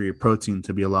allows for your protein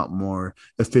to be a lot more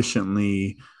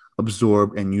efficiently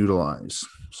absorbed and utilized.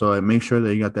 So make sure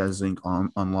that you got that zinc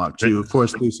on lock too. Of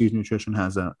course, Species Nutrition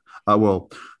has that.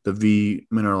 The V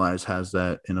Mineralized has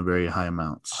that in a very high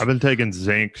amounts. I've been taking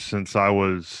zinc since I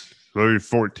was very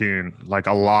 14, like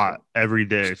a lot every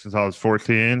day since I was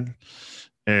 14.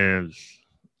 And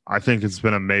I think it's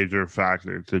been a major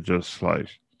factor to just like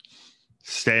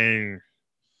staying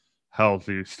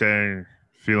healthy,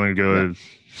 feeling good,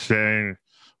 staying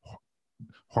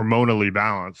hormonally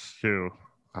balanced too.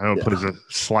 I know it plays a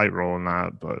slight role in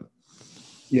that, but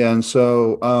yeah. And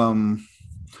so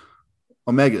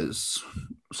omegas.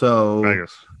 So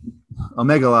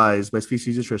Omega-Lyze by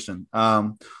Species Nutrition,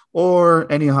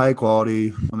 or any high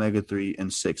quality omega-3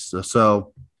 and 6.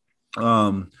 So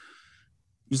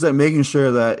just like making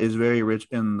sure that is very rich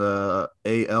in the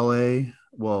ALA.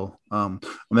 Well,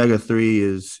 omega-3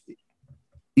 is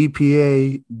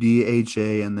EPA,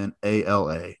 DHA, and then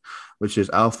ALA, which is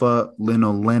alpha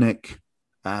linolenic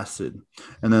acid.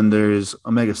 And then there's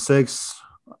omega-6.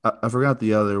 I forgot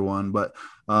the other one, but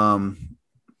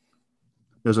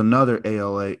there's another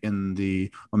ALA in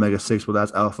the omega-6, but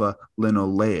that's alpha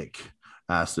linoleic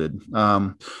acid.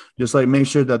 Just like make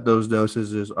sure that those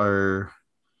dosages are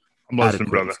I'm listening,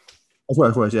 brother.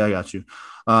 Of course, yeah, I got you.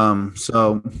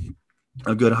 So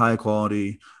a good high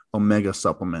quality omega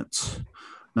supplement.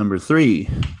 Number 3,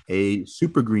 a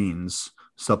Super Greens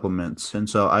supplement. And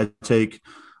so I take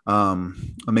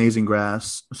Amazing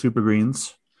Grass Super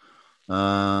Greens. They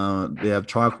have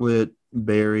chocolate,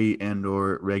 berry, and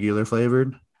or regular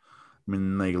flavored. I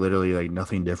mean, like literally like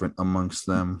nothing different amongst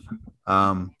them.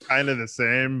 Kind of the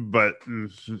same, but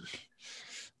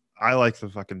I like the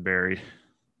fucking berry.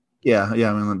 Yeah.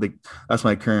 I mean, like, that's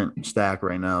my current stack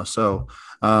right now. So,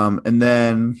 and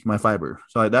then my fiber.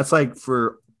 So that's like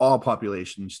for all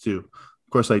populations too. Of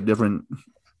course, like different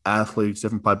athletes,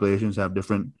 different populations have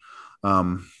different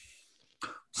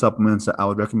supplements that I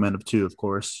would recommend of too, of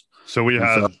course. So we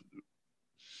have.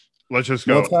 Let's just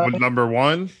go with number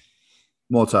 1.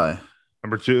 Multi.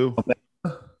 Number 2.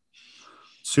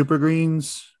 Super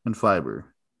Greens and fiber.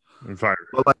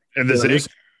 Well, like, and the zinc.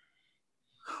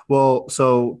 Well,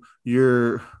 so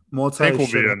your multi zinc will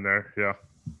be in there, yeah.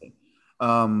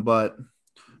 But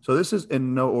so this is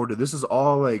in no order. This is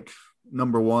all like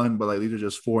number 1, but like these are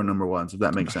just 4 number 1s, if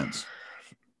that makes sense.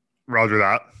 Roger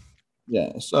that.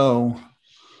 Yeah. So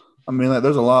I mean, like,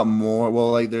 there's a lot more.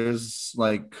 Well, like, there's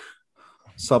like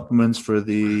supplements for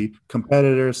the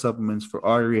competitor, supplements for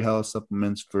artery health,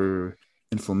 supplements for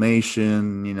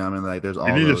inflammation. You know, I mean, like, there's all.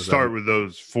 You need to start with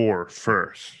those 4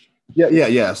 first.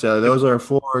 Yeah. So those are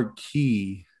 4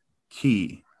 key,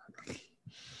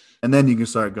 and then you can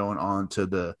start going on to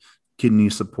the kidney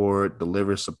support, the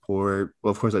liver support.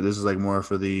 Well, of course, like, this is like more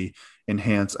for the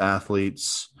enhanced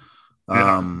athletes.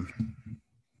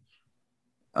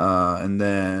 And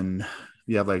then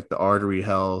you have like the artery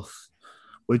health,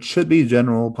 which should be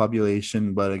general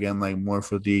population, but again, like more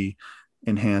for the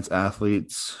enhanced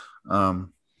athletes.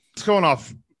 It's going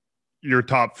off your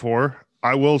top 4.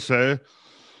 I will say,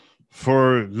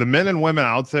 for the men and women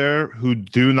out there who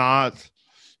do not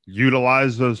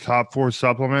utilize those top 4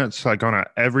 supplements like on an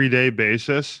everyday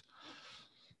basis,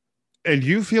 and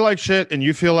you feel like shit and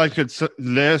you feel like it's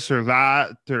this or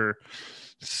that or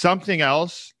something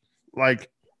else, like,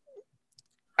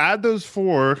 add those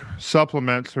 4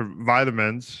 supplements or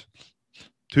vitamins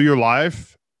to your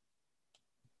life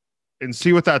and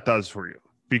see what that does for you.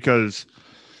 Because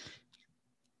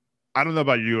I don't know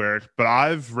about you, Eric, but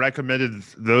I've recommended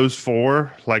those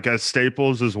 4 like as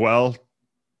staples as well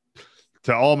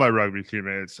to all my rugby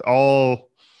teammates,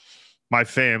 all my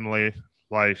family.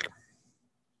 Like,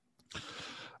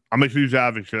 I'm a huge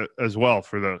advocate as well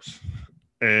for those.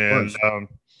 And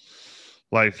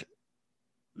like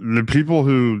the people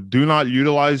who do not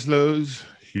utilize those,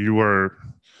 you are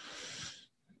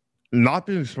not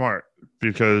being smart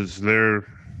because they're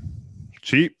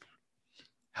cheap,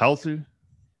 healthy,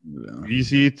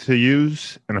 easy to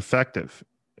use, and effective.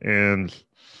 And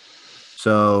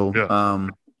so,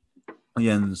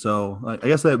 again, so like, I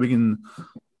guess that we can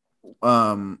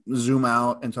zoom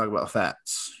out and talk about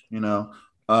fats, you know.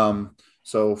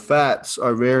 So fats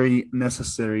are very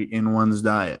necessary in one's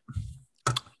diet.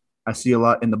 I see a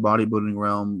lot in the bodybuilding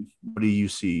realm. What do you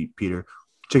see, Peter?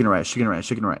 Chicken and rice,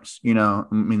 you know,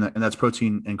 I mean, and that's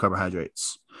protein and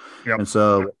carbohydrates. Yep. And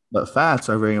so, but fats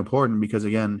are very important because,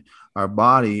 again, our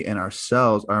body and our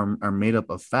cells are made up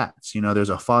of fats. You know, there's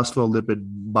a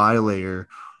phospholipid bilayer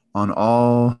on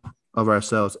all of our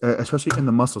cells, especially in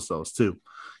the muscle cells too,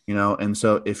 you know. And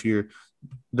so if you're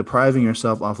depriving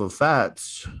yourself off of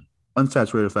fats,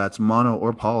 unsaturated fats, mono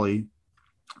or poly,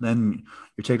 then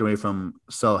you're taking away from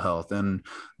cell health and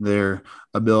their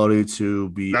ability to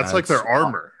be. That's like their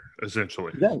armor,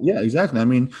 essentially. Yeah, exactly.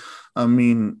 I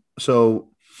mean, so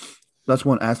that's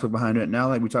one aspect behind it. Now,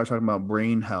 like we talking about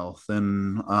brain health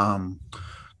and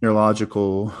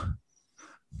neurological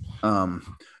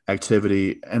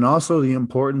activity, and also the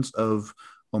importance of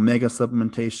omega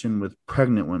supplementation with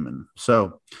pregnant women.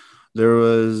 So there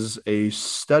was a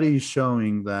study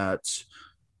showing that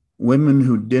women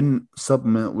who didn't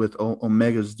supplement with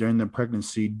omegas during their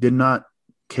pregnancy did not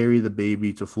carry the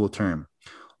baby to full term.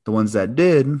 The ones that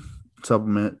did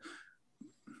supplement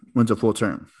went to full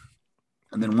term.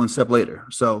 And then one step later,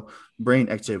 so brain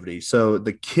activity. So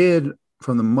the kid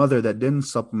from the mother that didn't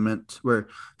supplement,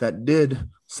 that did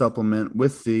supplement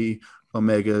with the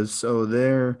omegas, so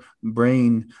their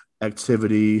brain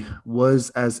activity was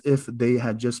as if they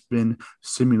had just been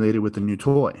stimulated with a new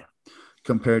toy,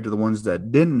 compared to the ones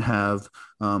that didn't have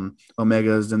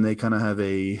omegas. Then they kind of have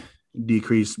a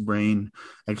decreased brain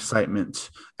excitement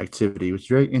activity, which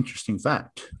is a very interesting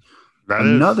fact.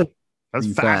 That's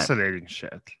fascinating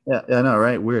shit. Yeah, I know,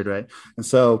 right? Weird, right? And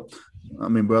so, I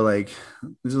mean, bro, like,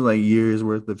 this is like years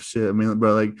worth of shit. I mean,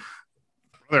 bro, like,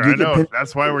 I know.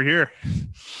 That's why we're here.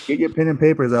 Get your pen and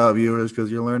papers out, viewers, because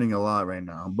you're learning a lot right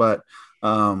now. But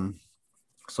so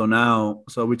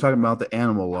we're talking about the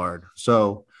animal lard.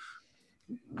 So,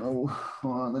 hold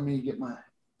on, let me get my.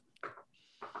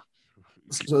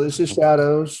 So this is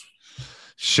Shadows.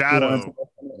 Shadow,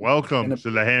 welcome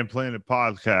to the Hand Planet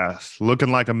podcast.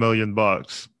 Looking like $1 million.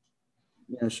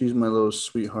 Yeah, she's my little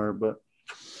sweetheart. But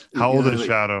how old is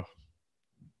Shadow?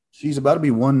 She's about to be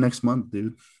 1 next month,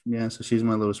 dude. Yeah, so she's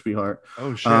my little sweetheart.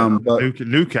 Oh shit!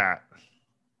 New cat.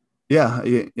 Yeah.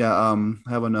 I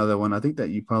have another one. I think that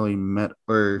you probably met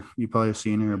or you probably have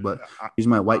seen her, but he's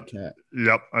my white cat.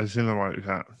 Yep, I've seen the white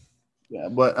cat. Yeah,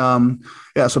 but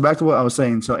so back to what I was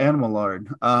saying. So animal lard,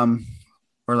 or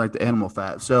like the animal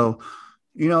fat. So,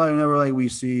 you know, whenever like we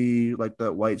see like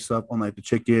the white stuff on like the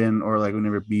chicken, or like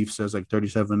whenever beef says like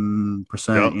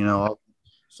 37%, you know,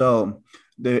 so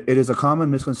it is a common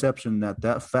misconception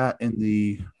that fat in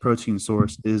the protein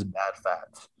source is bad fat.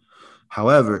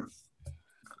 However,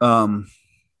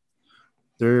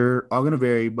 they're all going to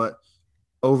vary, but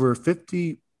over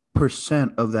 50%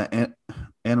 of that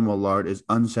animal lard is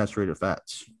unsaturated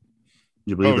fats. Do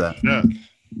you believe that? Yeah.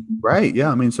 Right. Yeah.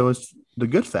 I mean, so it's the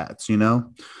good fats, you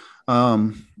know.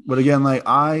 But again, like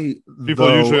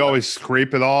people usually always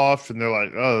scrape it off and they're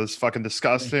like, oh, it's fucking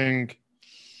disgusting.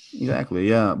 Exactly.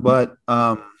 Yeah. But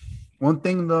one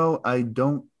thing though, I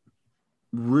don't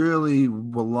really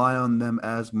rely on them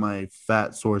as my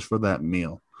fat source for that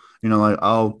meal. You know, like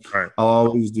I'll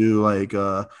always do like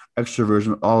extra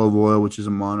virgin olive oil, which is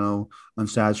a mono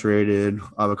unsaturated,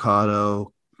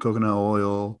 avocado, coconut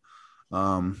oil,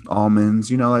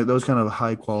 almonds, you know, like those kind of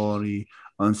high quality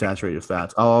unsaturated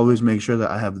fats. I'll always make sure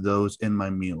that I have those in my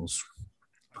meals.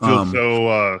 I feel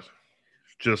so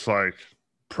just like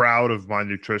proud of my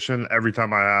nutrition every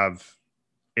time I have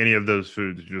any of those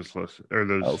foods you just listed, or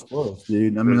those. Of course,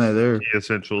 dude. I mean, like, they're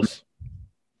essentials.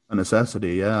 A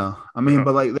necessity, yeah. I mean,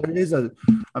 but like there is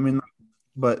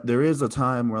a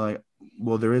time where like,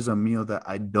 well, there is a meal that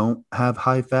I don't have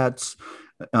high fats.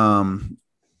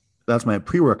 That's my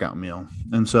pre-workout meal.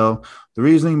 And so the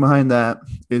reasoning behind that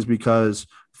is because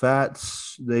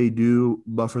fats, they do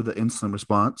buffer the insulin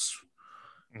response,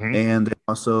 Mhm. and they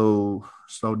also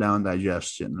slow down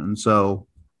digestion. And so,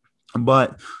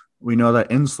 but we know that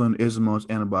insulin is the most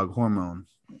anabolic hormone.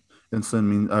 Insulin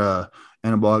means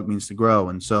anabolic means to grow.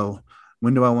 And so,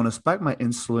 when do I want to spike my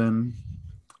insulin?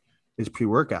 Is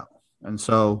pre-workout. And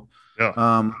so,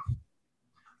 Yeah.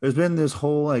 there's been this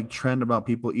whole like trend about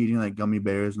people eating like gummy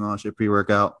bears and all that shit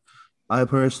pre-workout. I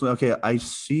personally, okay, I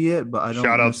see it, but I don't.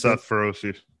 Shout out necessarily- Seth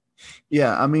Feroci.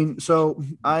 Yeah, I mean, so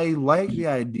I like the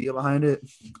idea behind it.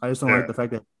 I just don't Yeah. like the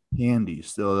fact that candy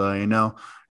still, though, you know.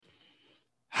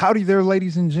 Howdy there,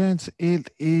 ladies and gents.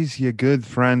 It is your good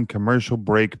friend, Commercial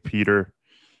Break Peter,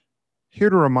 here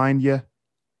to remind you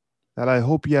that I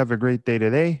hope you have a great day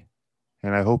today,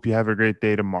 and I hope you have a great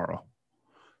day tomorrow.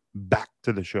 Back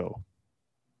to the show.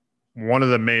 One of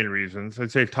the main reasons,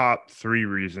 I'd say top 3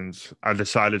 reasons I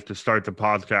decided to start the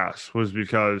podcast was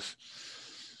because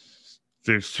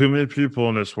there's too many people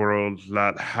in this world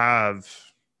that have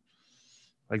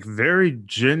like very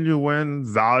genuine,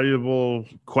 valuable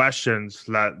questions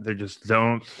that they just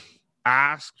don't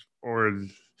ask, or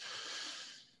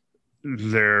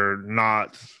they're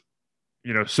not,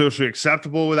 socially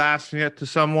acceptable with asking it to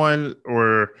someone,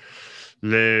 or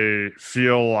they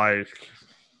feel like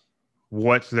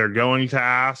what they're going to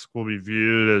ask will be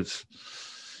viewed as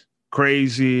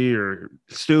crazy or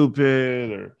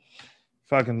stupid, or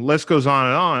fucking list goes on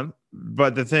and on.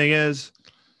 But the thing is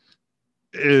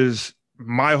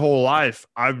my whole life,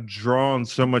 I've drawn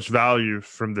so much value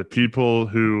from the people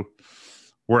who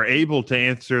were able to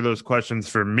answer those questions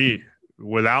for me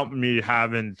without me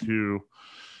having to,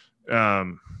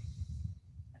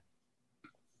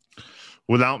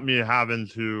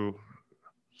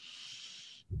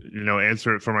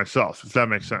 answer it for myself, if that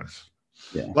makes sense.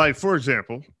 Yeah. Like, for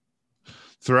example,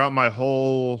 throughout my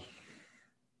whole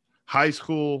high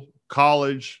school,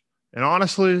 college, and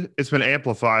honestly, it's been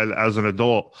amplified as an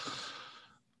adult,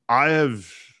 I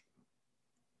have,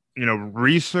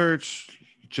 researched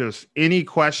just any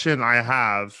question I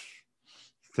have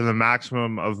to the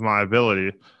maximum of my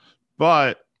ability.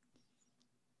 But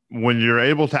when you're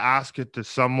able to ask it to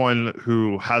someone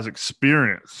who has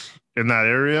experience in that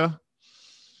area,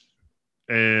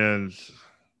 and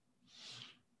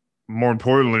more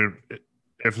importantly,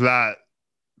 if that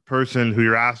person who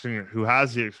you're asking, who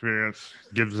has the experience,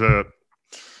 gives a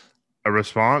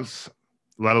response,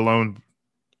 let alone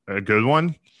a good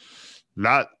one,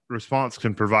 that response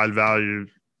can provide value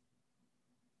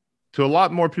to a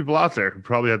lot more people out there who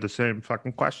probably had the same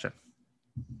fucking question.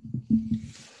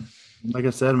 Like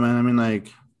I said, man, I mean,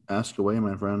 like, ask away,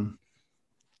 my friend.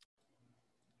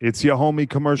 It's your homie,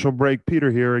 Commercial Break Peter,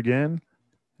 here again.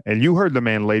 And you heard the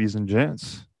man, ladies and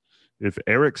gents. If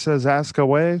Eric says ask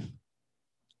away,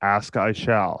 ask I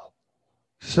shall.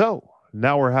 So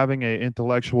now we're having an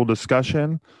intellectual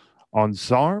discussion on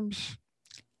SARMs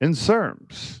and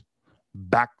SERMs.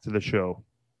 Back to the show.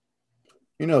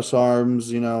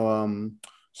 SARMs,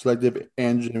 selective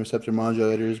androgen receptor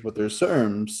modulators, but there's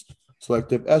SERMs,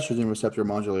 selective estrogen receptor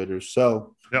modulators.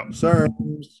 So Yep.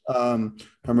 SERMs,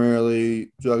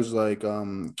 primarily drugs like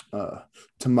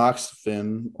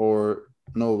tamoxifen or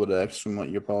Nolvadex, from what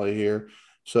you probably hear.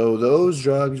 So those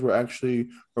drugs were actually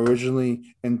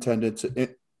originally intended to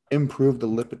improve the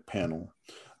lipid panel.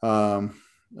 LDLs,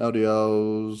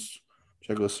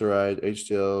 triglycerides,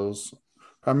 HDLs,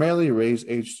 primarily raise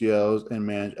HDLs and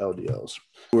manage LDLs.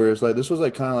 Whereas like this was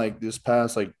like kind of like this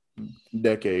past like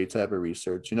decade type of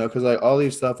research, because like all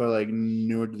these stuff are like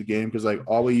newer to the game, because like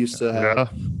all we used to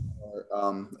have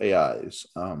are AIs,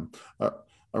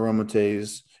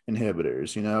 aromatase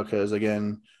inhibitors, because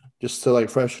again, just to like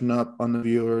freshen up on the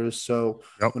viewers. So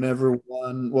whenever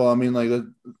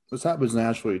this happens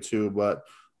naturally too, but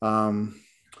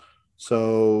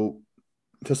so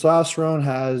testosterone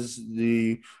has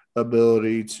the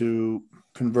ability to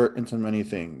convert into many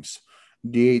things,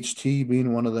 DHT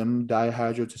being one of them,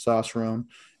 dihydrotestosterone,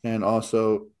 and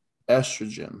also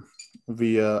estrogen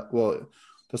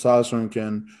testosterone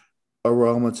can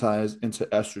aromatize into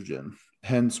estrogen,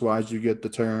 hence why you get the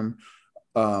term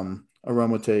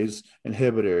aromatase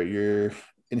inhibitor. You're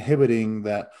inhibiting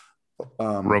that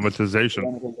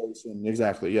aromatization.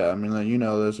 Exactly. Yeah. I mean, like,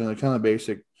 there's kind of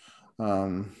basic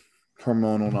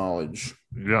hormonal knowledge.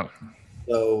 Yeah.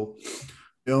 So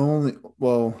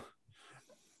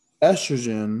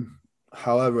estrogen,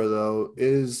 however, though,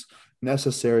 is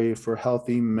necessary for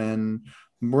healthy men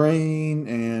brain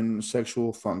and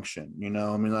sexual function.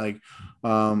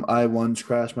 I once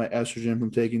crashed my estrogen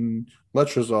from taking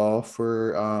letrozole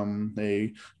for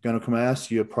a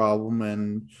gynecomastia problem,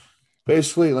 and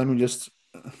basically, let me just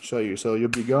show you. So you'll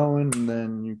be going, and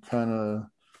then you kind of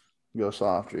go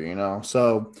softer, you know.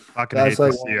 So I can hate that's to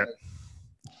like see it.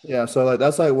 yeah, so like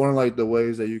that's like one of like the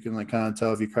ways that you can like kind of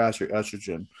tell if you crash your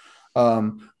estrogen.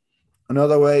 Um,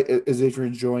 Another way is if your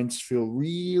joints feel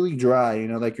really dry, you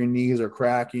know, like your knees are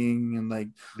cracking and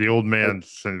The old like man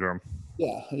syndrome.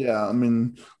 yeah, yeah. I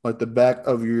mean, like the back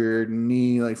of your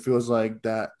knee like feels like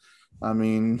that. I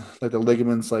mean, like the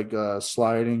ligaments like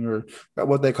sliding or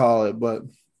what they call it, but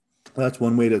that's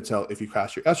one way to tell if you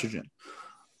crash your estrogen.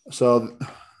 So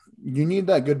you need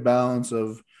that good balance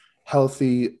of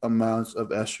healthy amounts of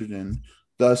estrogen.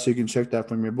 Thus, you can check that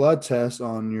from your blood test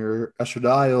on your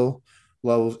estradiol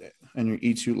levels and your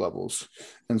E2 levels.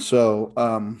 And so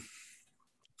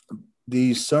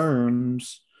these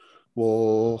SERMs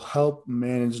will help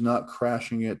manage not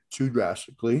crashing it too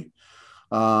drastically.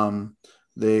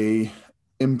 They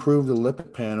improve the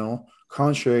lipid panel,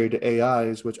 contrary to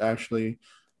AIs, which actually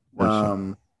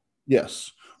Worsen.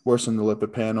 yes, worsen the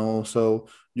lipid panel. So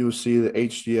you'll see the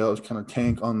HDLs kind of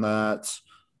tank on that,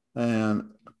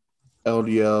 and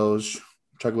LDLs,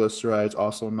 triglycerides,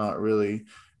 also not really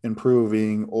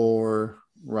improving or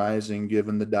rising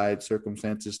given the diet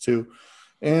circumstances too.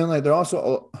 And like they're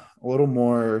also a little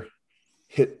more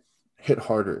hit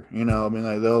harder. You know, I mean,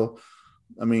 like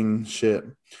I mean, shit.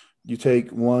 You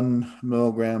take 1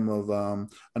 milligram of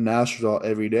anastrozole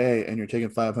every day, and you're taking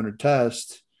 500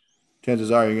 tests.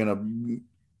 Chances are you're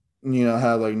gonna,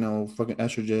 have like no fucking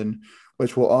estrogen,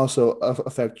 which will also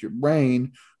affect your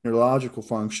brain, neurological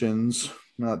functions.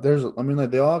 I mean,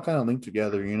 like they all kind of link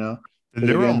together, you know. The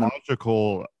Because again,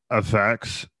 neurological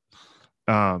effects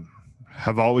um,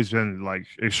 have always been like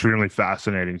extremely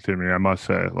fascinating to me, I must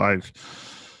say. Like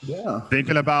yeah,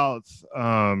 thinking about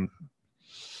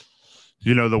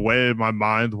the way my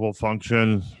mind will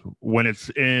function when it's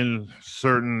in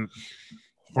certain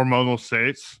hormonal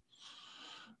states.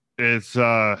 It's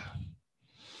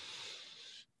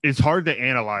hard to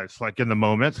analyze like in the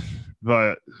moment,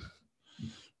 but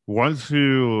once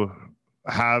you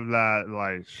have that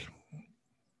like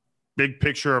big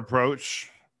picture approach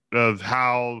of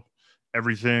how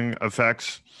everything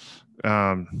affects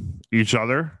each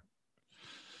other,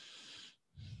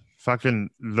 fucking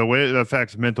the way it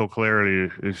affects mental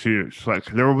clarity is huge. Like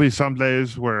there will be some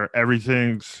days where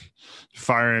everything's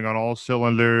firing on all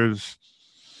cylinders,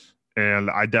 and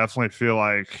I definitely feel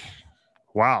like,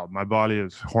 wow, my body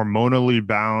is hormonally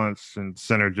balanced and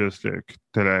synergistic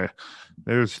today.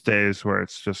 There's days where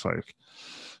it's just like,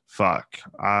 fuck,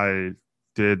 I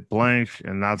did blank,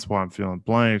 and that's why I'm feeling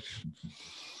blank.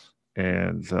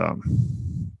 And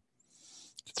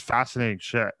it's fascinating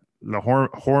shit. The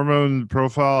hormone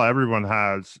profile everyone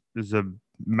has is a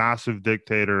massive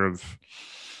dictator of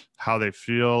how they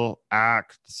feel,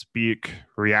 act, speak,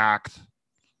 react,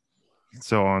 and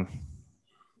so on.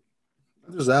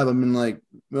 just that. I mean, like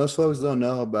most folks don't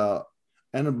know about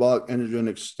anabolic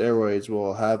androgenic steroids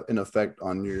will have an effect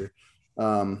on your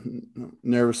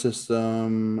nervous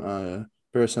system,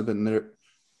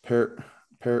 par,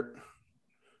 par,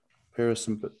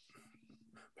 parasympathetic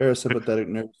parasympathetic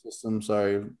nervous system.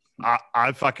 Sorry.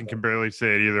 I fucking can barely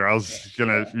say it either. I was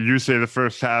gonna you say the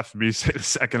first half, me say the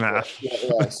second half.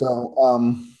 Yeah. So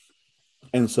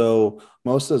and so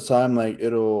most of the time, like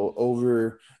it'll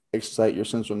over excite your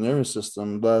central nervous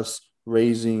system, thus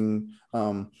raising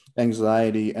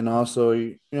anxiety. And also,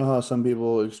 you know how some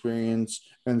people experience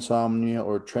insomnia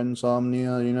or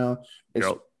trinsomnia, it's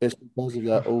Yep. it's because of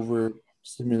that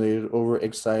overstimulated,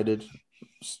 overexcited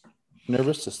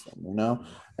nervous system,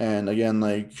 And again,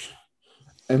 like,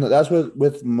 and that's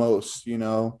with most,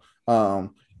 EQ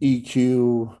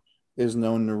is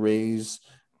known to raise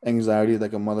anxiety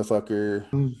like a motherfucker.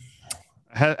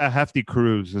 A hefty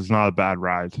cruise is not a bad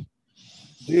ride.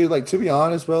 Dude, like to be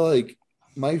honest, bro, like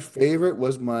my favorite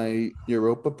was my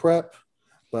Europa prep,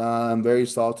 but I'm very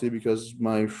salty because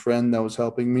my friend that was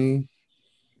helping me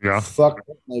Yeah. fucked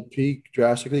up my peak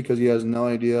drastically because he has no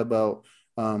idea about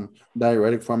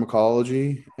diuretic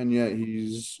pharmacology, and yet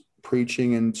he's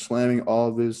preaching and slamming all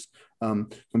of his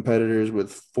competitors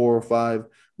with 4 or 5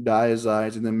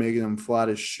 diazides and then making them flat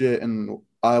as shit. And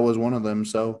I was one of them,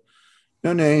 so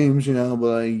no names, but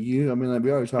like I mean, like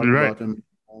we already talked Right. about them.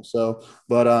 So,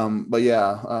 but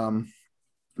yeah,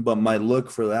 but my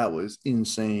look for that was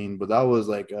insane. But that was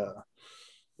like a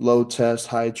low test,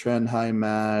 high trend, high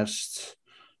mast,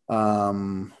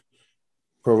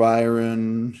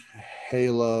 Proviron,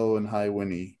 Halo, and High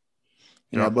Winnie.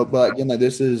 Yeah. But again, like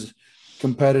this is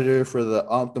competitor for the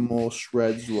optimal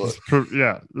shreds look.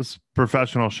 This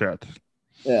professional shit.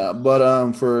 Yeah, but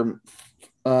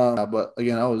but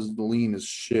again, I was lean as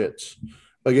shit.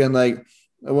 Again, like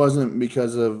it wasn't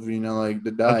because of like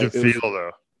the How'd you diet. It was feel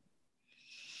though?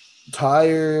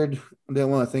 tired.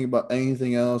 Didn't want to think about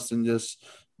anything else and just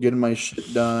getting my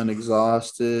shit done.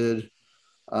 Exhausted.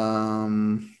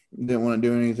 Didn't want to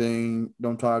do anything.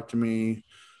 Don't talk to me.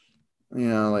 You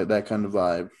know, like that kind of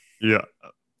vibe. Yeah.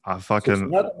 I So it's fucking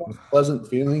not the most pleasant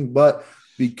feeling, but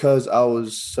because I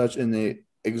was such in the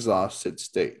exhausted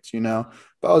state, you know,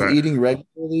 if I was Right. eating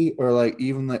regularly or like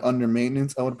even like under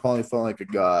maintenance, I would probably feel like a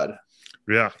god.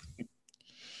 yeah.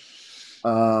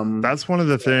 Um, That's one of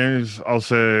the things I'll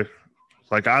say.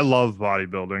 Like, I love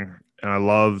bodybuilding and I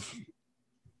love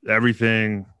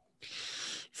everything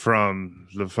from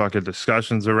the fucking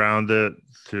discussions around it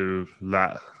to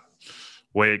that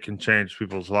way it can change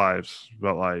people's lives.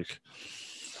 But, like,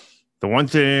 the one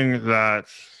thing that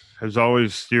has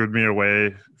always steered me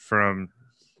away from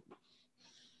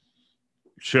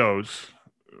shows,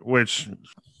 which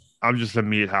I'm just a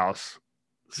meat house,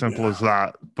 simple as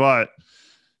that. But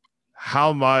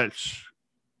how much,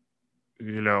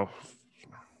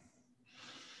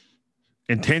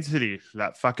 intensity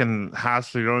that fucking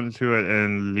has to go into it,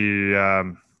 and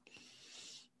the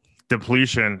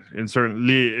depletion in certain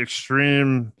the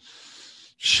extreme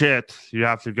shit you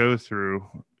have to go through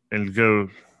and go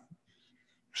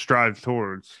strive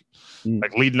towards,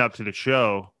 like leading up to the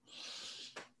show.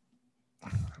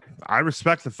 I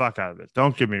respect the fuck out of it.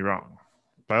 Don't get me wrong,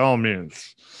 by all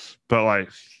means. But like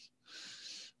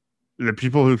the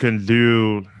people who can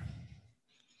do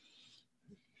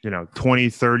 20,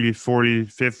 30, 40,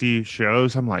 50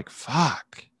 shows, I'm like,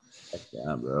 fuck.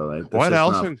 yeah, bro. Like, that's What just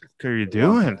else not- are you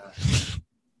doing?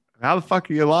 How the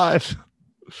fuck are you alive?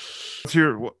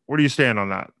 Where do you stand on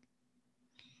that?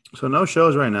 So no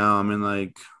shows right now. I mean,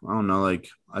 like, I don't know. Like,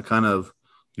 I kind of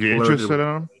You Flirted interested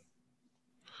in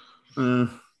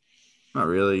them? not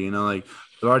really. You know, like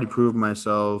I've already proved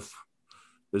myself.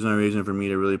 There's no reason for me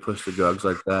to really push the drugs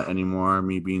like that anymore.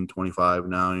 Me being 25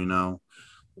 now, you know.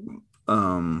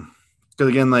 Because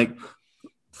again, like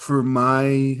for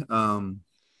my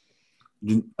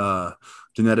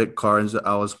genetic cards that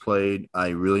I was played, I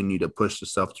really need to push the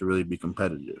stuff to really be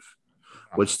competitive.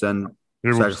 Which then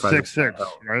You were sacrifice 6'6",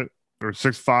 right? Or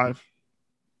 6'5"?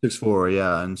 6'4",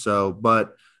 yeah. And so,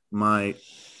 but my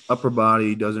upper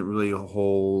body doesn't really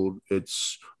hold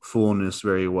its fullness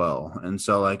very well. And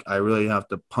so, like, I really have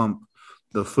to pump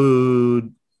the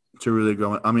food to really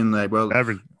grow. I mean, like, bro,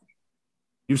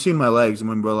 you've seen my legs. I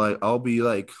mean, bro, like, I'll be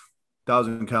like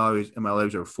 1,000 calories and my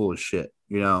legs are full of shit,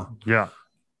 you know? Yeah.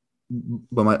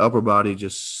 But my upper body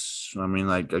just, I mean,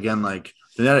 like, again, like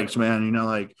genetics, man, you know,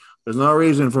 like, there's no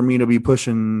reason for me to be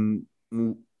pushing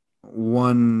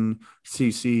 1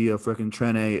 cc of freaking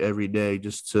Tren A every day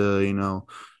just to, you know,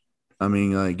 I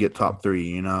mean, like get top 3,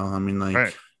 you know, I mean, like,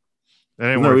 Right. It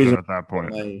no ain't worth it reason at that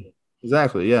point.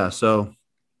 Exactly. Yeah. So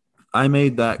I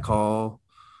made that call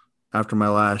after my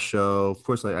last show. Of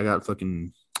course, like I got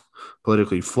fucking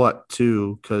politically fucked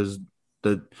too, because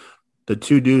the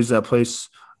 2 dudes that placed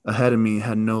ahead of me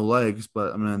had no legs,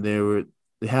 but I mean,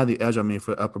 they had the edge on me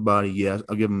for upper body. Yes,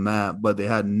 I'll give them that, but they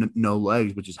had no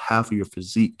legs, which is half of your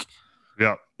physique.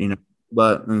 Yeah. You know,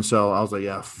 and so I was like,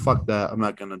 yeah, fuck that. I'm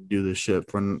not going to do this shit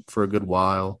for a good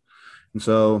while. And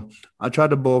so I tried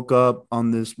to bulk up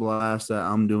on this blast that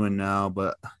I'm doing now,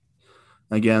 but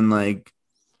again, like,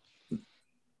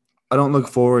 I don't look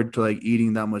forward to like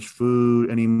eating that much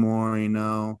food anymore, you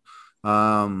know?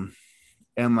 And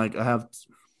like, I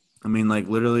mean, like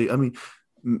literally, I mean,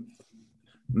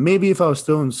 maybe if I was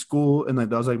still in school and like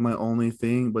that was like my only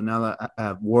thing, but now that I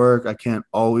have work, I can't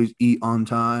always eat on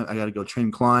time. I got to go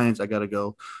train clients. I got to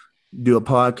go do a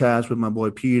podcast with my boy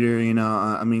Peter. You know,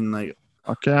 I mean, like,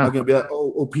 Okay. I'm gonna be like,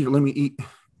 oh, Peter, let me eat.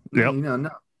 Yep. You know,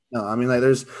 no. I mean, like,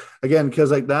 there's again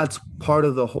because like that's part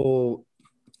of the whole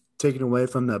taking away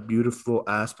from the beautiful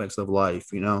aspects of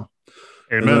life. You know,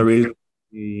 there's no Amen. reason.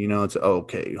 You know, it's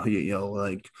okay. You know,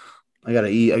 like. I gotta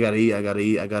eat. I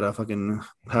gotta fucking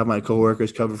have my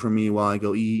coworkers cover for me while I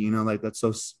go eat. You know, like that's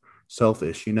so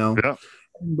selfish. You know, Yeah.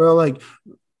 bro. Like,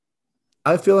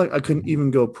 I feel like I couldn't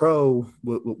even go pro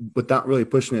without really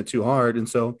pushing it too hard, and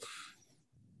so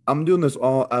I'm doing this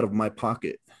all out of my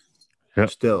pocket. Yeah.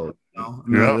 Still, you know? I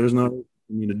mean, Yeah. like, there's no reason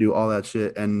for me to do all that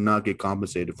shit and not get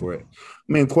compensated for it.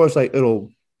 I mean, of course, like it'll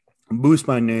boost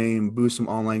my name, boost some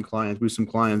online clients, boost some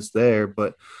clients there,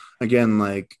 but again,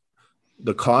 like.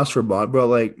 The cost for bot, bro,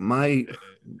 like my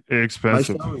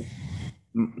Expensive.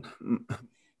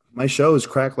 my shows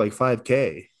crack like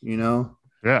 5K, you know?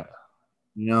 Yeah.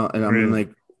 You know, and I mean, like,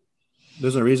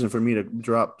 there's no reason for me to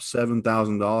drop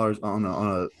 $7,000 on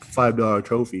a $5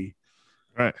 trophy.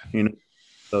 Right. You know,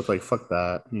 so it's like, fuck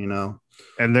that, you know?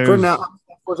 And there's For now,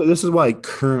 of course, this is what I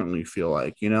currently feel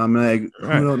like, you know? I mean, like,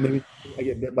 Right. you know, maybe I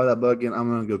get bit by that bug and I'm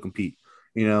going to go compete.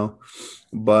 you know.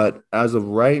 But as of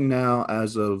right now,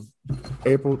 as of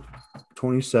April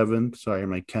 27th, sorry,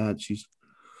 my cat, she's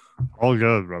All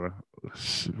good, brother.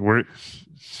 We're,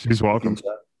 she's welcome.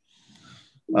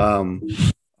 um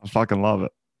I fucking love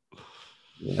it.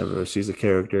 yeah, but she's a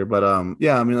character. But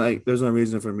yeah, I mean, like, there's no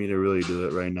reason for me to really do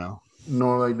it right now.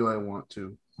 Nor like do I want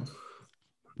to.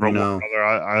 You know,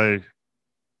 Brother,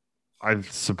 I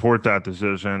support that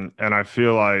decision, and I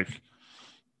feel like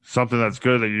something that's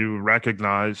good that you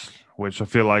recognize, which I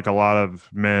feel like a lot of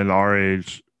men our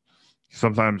age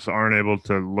sometimes aren't able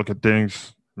to look at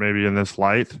things maybe in this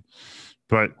light.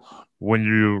 But when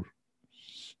you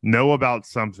know about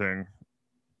something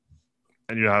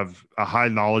and you have a high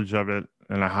knowledge of it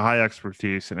and a high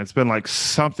expertise, and it's been like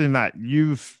something that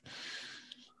you've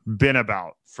been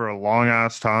about for a long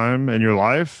ass time in your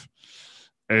life,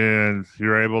 and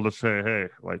you're able to say, hey,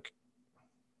 like,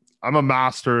 I'm a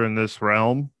master in this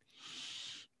realm,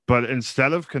 but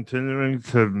instead of continuing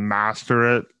to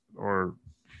master it or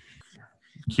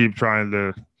keep trying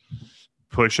to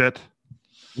push it,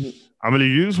 I'm going to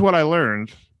use what I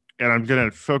learned and I'm going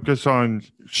to focus on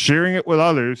sharing it with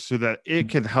others so that it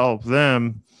can help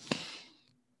them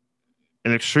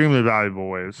in extremely valuable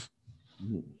ways.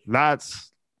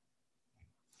 That's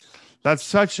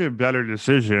such a better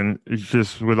decision, it's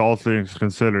just with all things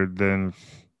considered, than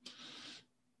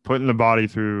putting the body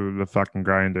through the fucking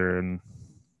grinder. And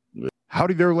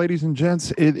Howdy there, ladies and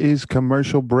gents. It is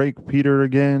commercial break Peter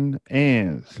again,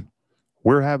 and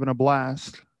we're having a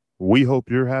blast. We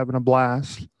hope you're having a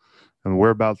blast. And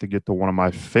we're about to get to one of my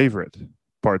favorite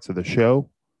parts of the show.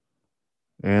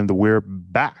 And we're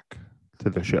back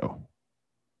to the show.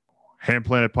 Hand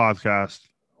Planet Podcast,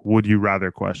 Would You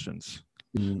Rather questions.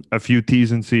 A few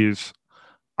T's and C's.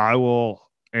 I will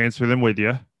answer them with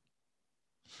you.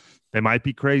 They might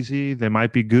be crazy. They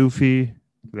might be goofy.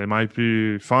 They might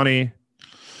be funny.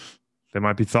 They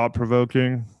might be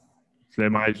thought-provoking. They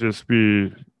might just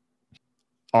be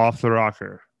off the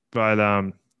rocker.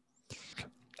 But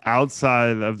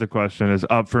outside of the question is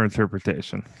up for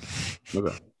interpretation.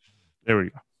 okay. There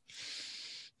we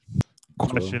go.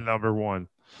 Question number 1.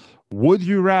 Would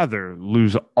you rather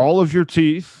lose all of your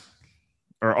teeth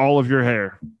or all of your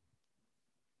hair?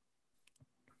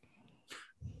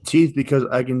 Teeth, because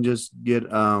I can just get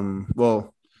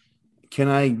well, can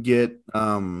I get what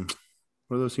are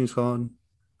those things called?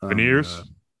 Veneers?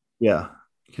 Yeah.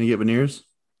 Can you get veneers?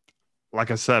 Like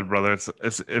I said, brother, it's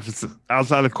if it's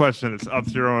outside the question, it's up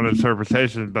to your own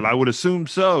interpretation. But I would assume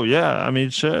so. Yeah, I mean,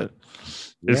 shit.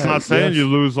 It's Yeah, not saying yes. you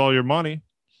lose all your money.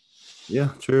 Yeah,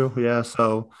 true. Yeah,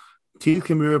 so teeth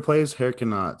can be replaced, hair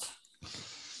cannot.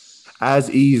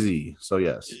 As easy. So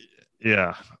yes.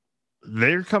 Yeah,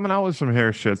 they're coming out with some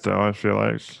hair shit though. I feel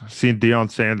like I've seen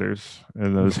Deion Sanders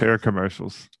in those hair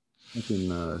commercials. Fucking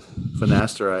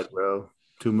finasteride, bro.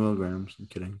 2 milligrams. I'm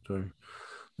kidding. Sorry.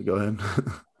 Go ahead.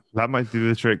 That might do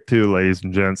the trick too, ladies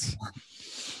and gents.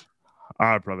 All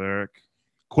right, brother Eric.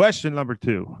 Question number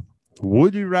 2.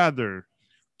 Would you rather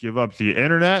give up the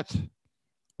internet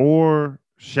or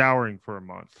showering for a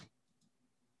month?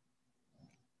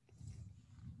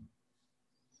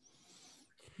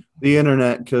 The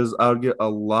internet, because I would get a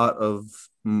lot of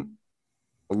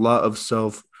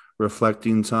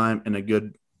self-reflecting time and a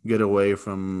good getaway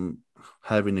from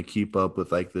having to keep up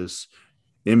with like this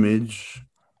image.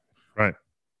 Right.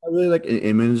 I really like an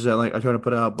image that like I try to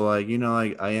put out, but like, you know,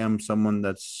 like I am someone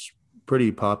that's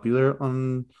pretty popular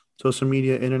on social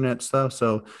media, internet stuff.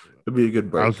 So it'd be a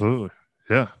good break. Absolutely.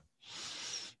 Yeah.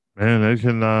 Man, they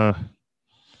can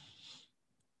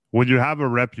when you have a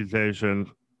reputation,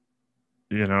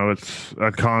 you know, it's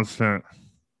a constant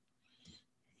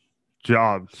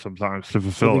job sometimes to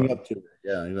fulfill Living it. up to it.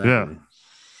 Yeah, exactly. Yeah.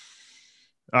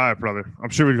 All right, brother. I'm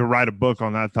sure we could write a book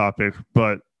on that topic.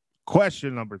 But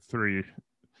question number 3.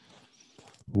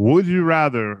 Would you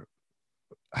rather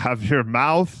have your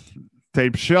mouth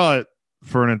taped shut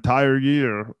for an entire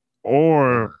year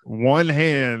or one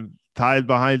hand tied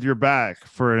behind your back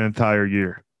for an entire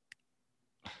year?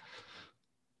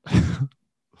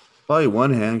 Probably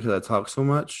one hand because I talk so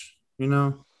much, you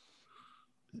know.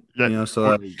 Yeah, You know,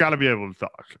 so you got to be able to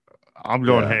talk. I'm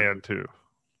going Yeah. hand too.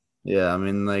 Yeah, I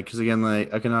mean, like, because again,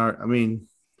 like,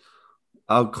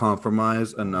 I'll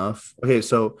compromise enough. Okay,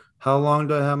 so how long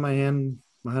do I have my hand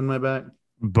behind my back?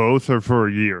 Both are for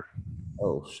a year.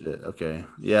 Oh shit. Okay.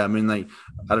 Yeah, I mean, like,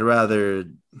 I'd rather.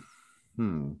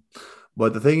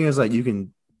 But the thing is, like, you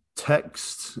can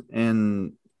text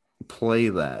and play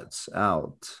that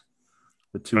out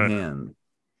with 2 Right. hands.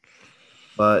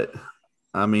 But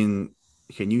I mean,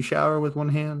 can you shower with one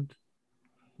hand?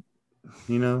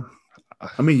 You know,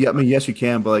 I mean, yes, you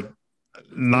can, but like,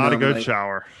 Not a I mean, good like,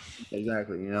 shower.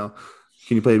 exactly. Can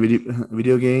you play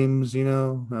video games? I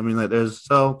mean, like, there's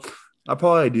so I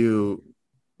probably do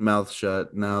mouth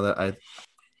shut now that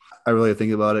I really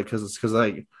think about it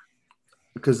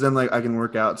because then like I can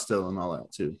work out still and all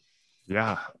that too.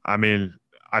 Yeah. I mean,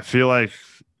 I feel like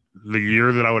the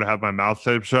year that I would have my mouth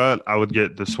taped shut, I would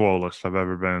get the swollest I've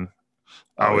ever been.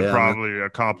 I Oh would yeah, man. probably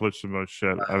accomplish the most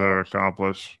shit I've ever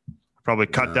accomplished. Probably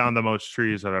cut Yeah. down the most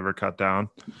trees I've ever cut down.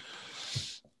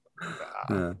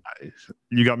 Yeah.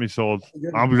 You got me sold.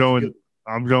 Good. I'm going.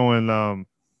 I'm going.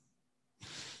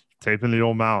 Taping the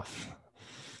old mouth.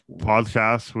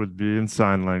 Podcast would be in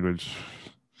sign language.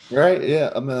 Right?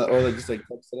 Yeah. I mean, or like just like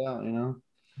text it out.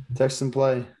 Text and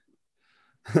play.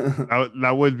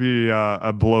 That would be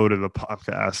a blow to the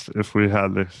podcast if we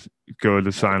had to go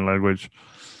to sign language.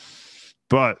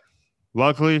 But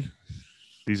luckily,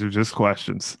 these are just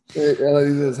questions.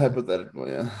 It's hypothetical.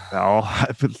 Yeah. All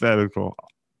hypothetical.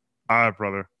 All right,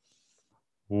 brother.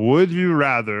 Would you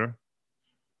rather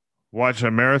watch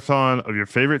a marathon of your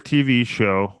favorite TV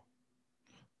show?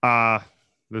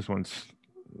 This one's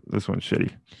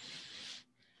shitty.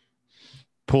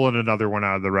 Pulling another one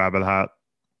out of the rabbit hat.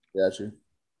 Gotcha.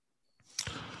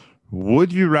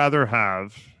 Would you rather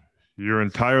have your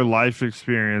entire life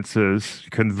experiences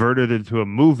converted into a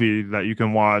movie that you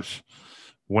can watch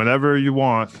whenever you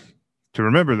want to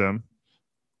remember them,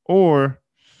 or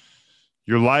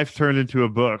your life turned into a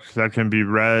book that can be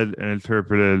read and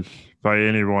interpreted by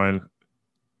anyone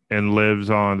and lives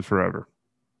on forever?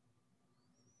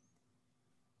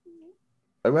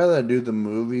 I'd rather do the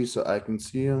movie so I can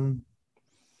see them,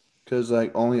 because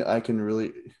like only I can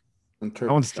really interpret.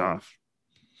 That one's them. tough.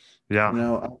 Yeah. I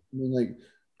mean, like,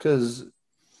 because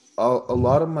a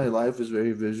lot of my life is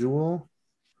very visual,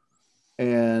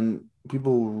 and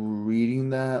people reading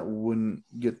that wouldn't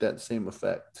get that same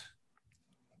effect.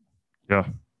 Yeah.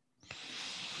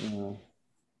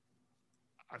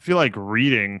 I feel like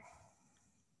reading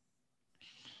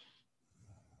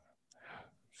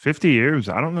 50 years,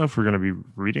 I don't know if we're going to be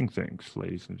reading things,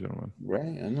 ladies and gentlemen. Right?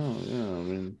 I know. Yeah. I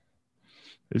mean,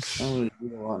 It's I don't really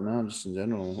do a lot now, just in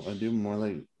general. I do more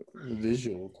like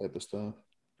visual type of stuff.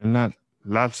 and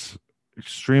that's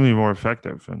extremely more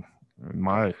effective in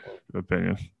my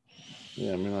opinion.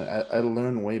 Yeah, I mean, like I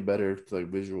learn way better to like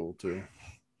visual too.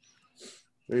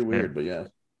 Very weird, but yeah.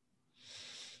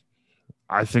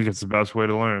 I think it's the best way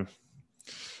to learn.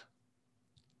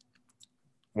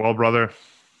 Well, brother,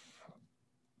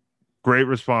 great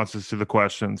responses to the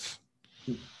questions.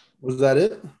 Was that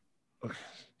it?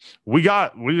 We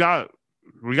got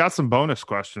some bonus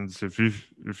questions if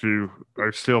you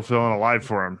are still feeling alive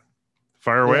for them.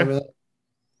 Fire away. Yeah, I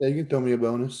mean, you can throw me a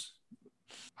bonus.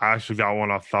 I actually got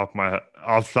one off the top of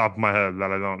my head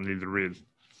that I don't need to read.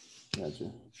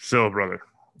 Gotcha. So, brother,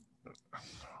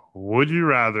 would you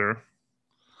rather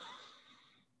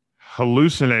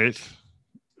hallucinate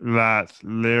that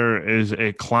there is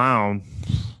a clown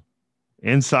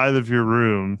inside of your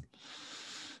room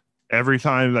every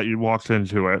time that you walked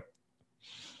into it,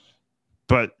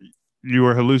 but you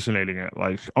were hallucinating it?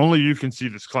 Like, only you can see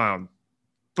this clown,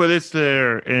 but it's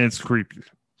there and it's creepy.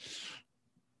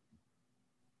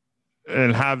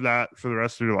 And have that for the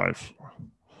rest of your life.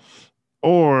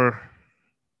 Or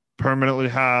permanently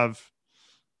have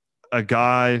a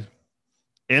guy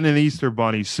in an Easter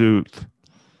Bunny suit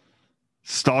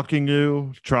stalking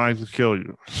you, trying to kill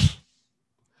you.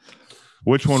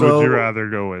 Which one would you rather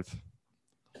go with?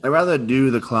 I'd rather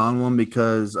do the clown one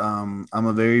because I'm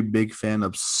a very big fan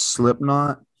of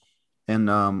Slipknot, and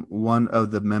one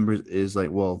of the members is like,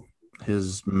 well,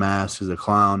 his mask is a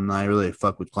clown, and I really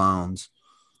fuck with clowns.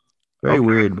 Very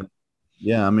weird, but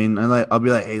yeah, I mean, I'll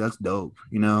be like, hey, that's dope.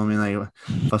 I mean, like,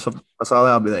 if I saw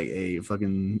that, I'll be like, hey,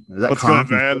 fucking, is that What's clown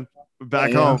good, man?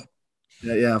 Back yeah. home.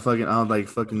 Yeah, fucking, I'll like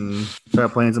fucking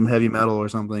start playing some heavy metal or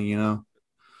something.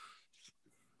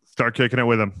 Start kicking it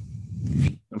with him.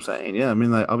 I'm saying, yeah, I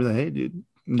mean, like, I'll be like, hey, dude,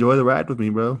 enjoy the ride with me,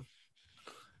 bro.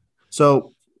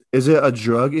 So, is it a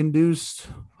drug-induced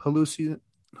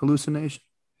hallucination?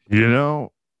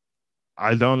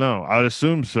 I don't know. I'd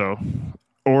assume so.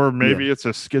 Or maybe it's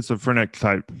a schizophrenic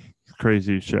type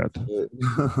crazy shit.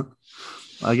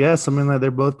 I guess. I mean, like,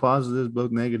 they're both positives, both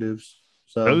negatives.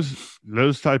 So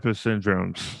those type of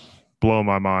syndromes blow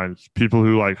my mind. People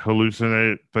who like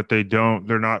hallucinate, but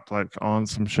they're not like on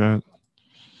some shit.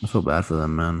 I feel bad for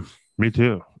them, man. Me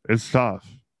too. It's tough.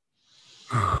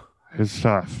 It's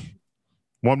tough.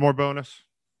 One more bonus.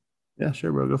 Yeah,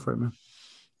 sure, bro. Go for it, man.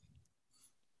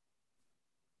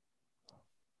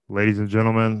 Ladies and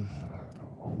gentlemen,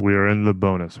 we are in the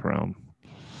bonus realm.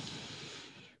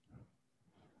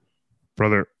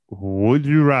 Brother, would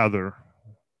you rather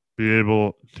be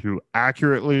able to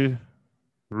accurately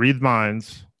read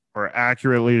minds or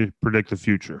accurately predict the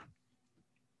future?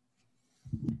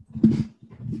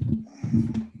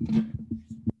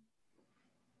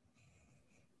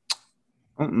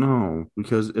 I don't know,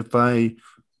 because if I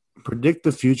predict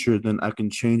the future, then I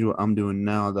can change what I'm doing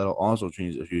now. That'll also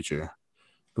change the future.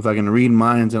 If I can read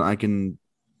minds, then I can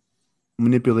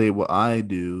manipulate what I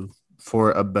do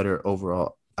for a better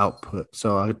overall output.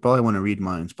 So I probably want to read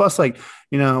minds. Plus, like,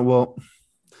 well,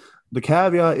 the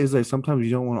caveat is that sometimes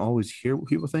you don't want to always hear what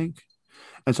people think.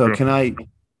 And so can I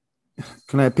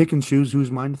pick and choose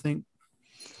whose mind to think?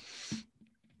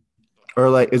 Or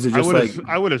like, is it just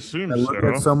I would assume I look so.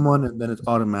 at someone and then it's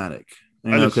automatic?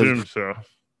 I'd assume so.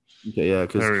 Okay, yeah,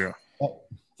 because There we go.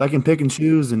 if I can pick and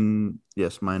choose, and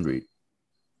yes, mind read.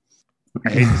 I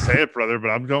hate to say it, brother, but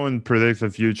I'm going predict the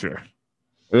future.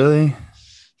 Really?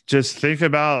 Just think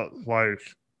about, like,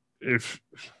 if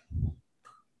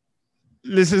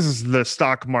this is the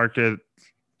stock market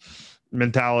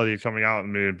mentality coming out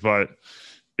in me, but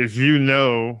if you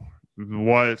know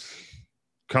what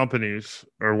companies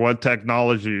or what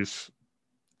technologies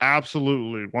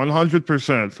absolutely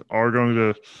 100% are going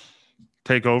to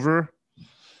take over,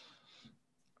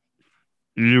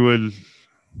 you would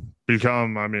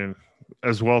become,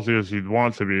 as wealthy as you'd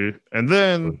want to be. And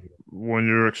then when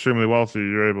you're extremely wealthy,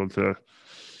 you're able to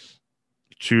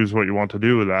choose what you want to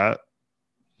do with that.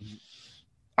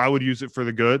 I would use it for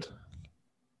the good.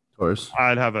 Of course.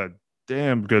 I'd have a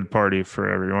damn good party for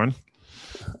everyone.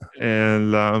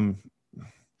 And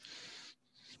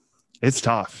it's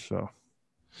tough. So,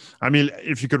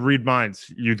 if you could read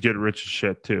minds, you'd get rich as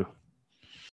shit too.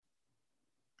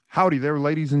 Howdy there,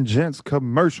 ladies and gents.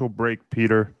 Commercial break,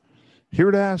 Peter.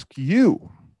 Here to ask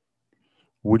you,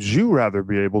 would you rather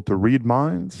be able to read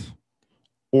minds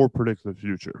or predict the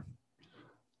future?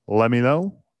 Let me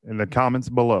know in the comments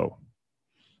below.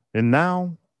 And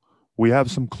now we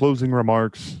have some closing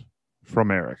remarks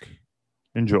from Eric.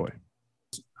 Enjoy.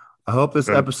 I hope this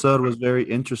episode was very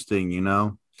interesting,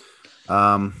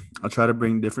 I'll try to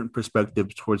bring different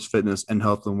perspectives towards fitness and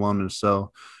health and wellness.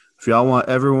 So if y'all want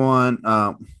if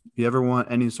you ever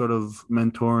want any sort of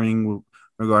mentoring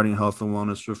regarding health and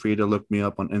wellness, feel free to look me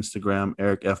up on Instagram,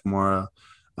 Eric F. Mora.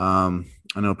 I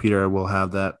know Peter will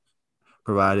have that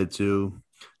provided too.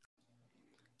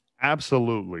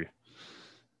 Absolutely.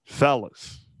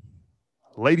 Fellas,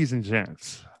 ladies and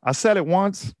gents, I said it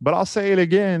once, but I'll say it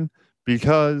again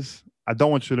because I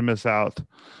don't want you to miss out.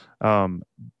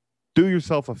 Do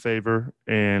yourself a favor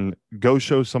and go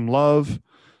show some love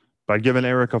by giving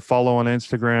Eric a follow on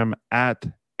Instagram at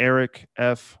Eric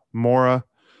F. Mora.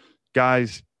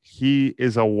 Guys, he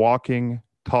is a walking,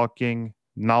 talking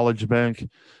knowledge bank.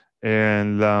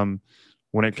 And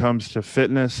when it comes to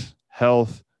fitness,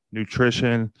 health,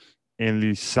 nutrition, and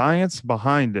the science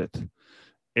behind it,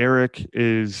 Eric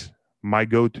is my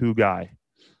go-to guy.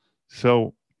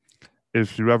 So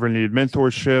if you ever need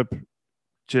mentorship,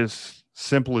 just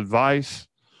simple advice,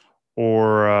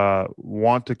 or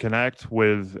want to connect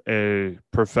with a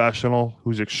professional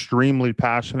who's extremely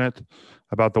passionate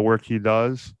about the work he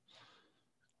does,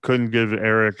 couldn't give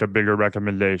Eric a bigger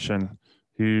recommendation.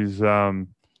 He's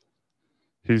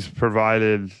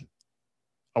provided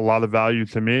a lot of value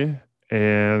to me,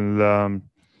 and I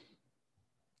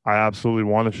absolutely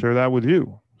want to share that with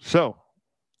you. So,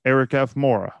 Eric F.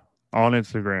 Mora on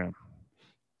Instagram.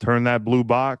 Turn that blue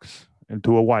box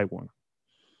into a white one.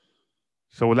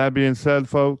 So with that being said,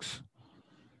 folks,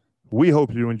 we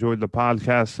hope you enjoyed the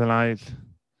podcast tonight.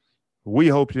 We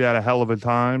hope you had a hell of a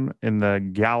time in the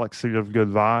galaxy of good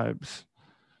vibes.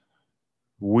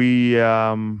 We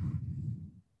had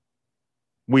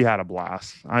a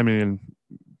blast.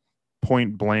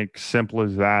 Point blank, simple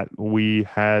as that. We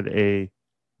had a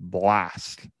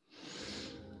blast.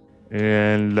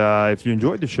 And if you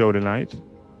enjoyed the show tonight,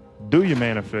 do your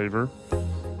man a favor.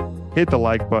 Hit the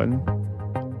like button.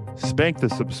 Spank the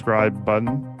subscribe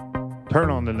button. Turn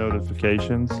on the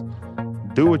notifications.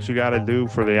 Do what you got to do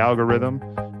for the algorithm,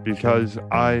 because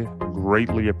I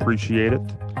greatly appreciate it.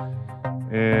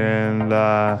 And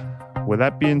with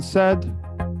that being said,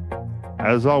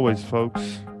 as always,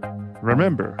 folks,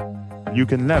 remember, you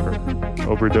can never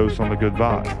overdose on the good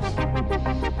vibes.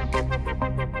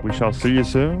 We shall see you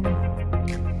soon,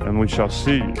 and we shall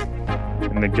see you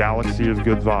in the galaxy of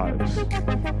good vibes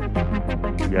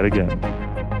yet again.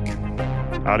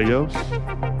 Adios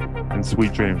and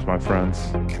sweet dreams, my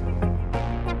friends.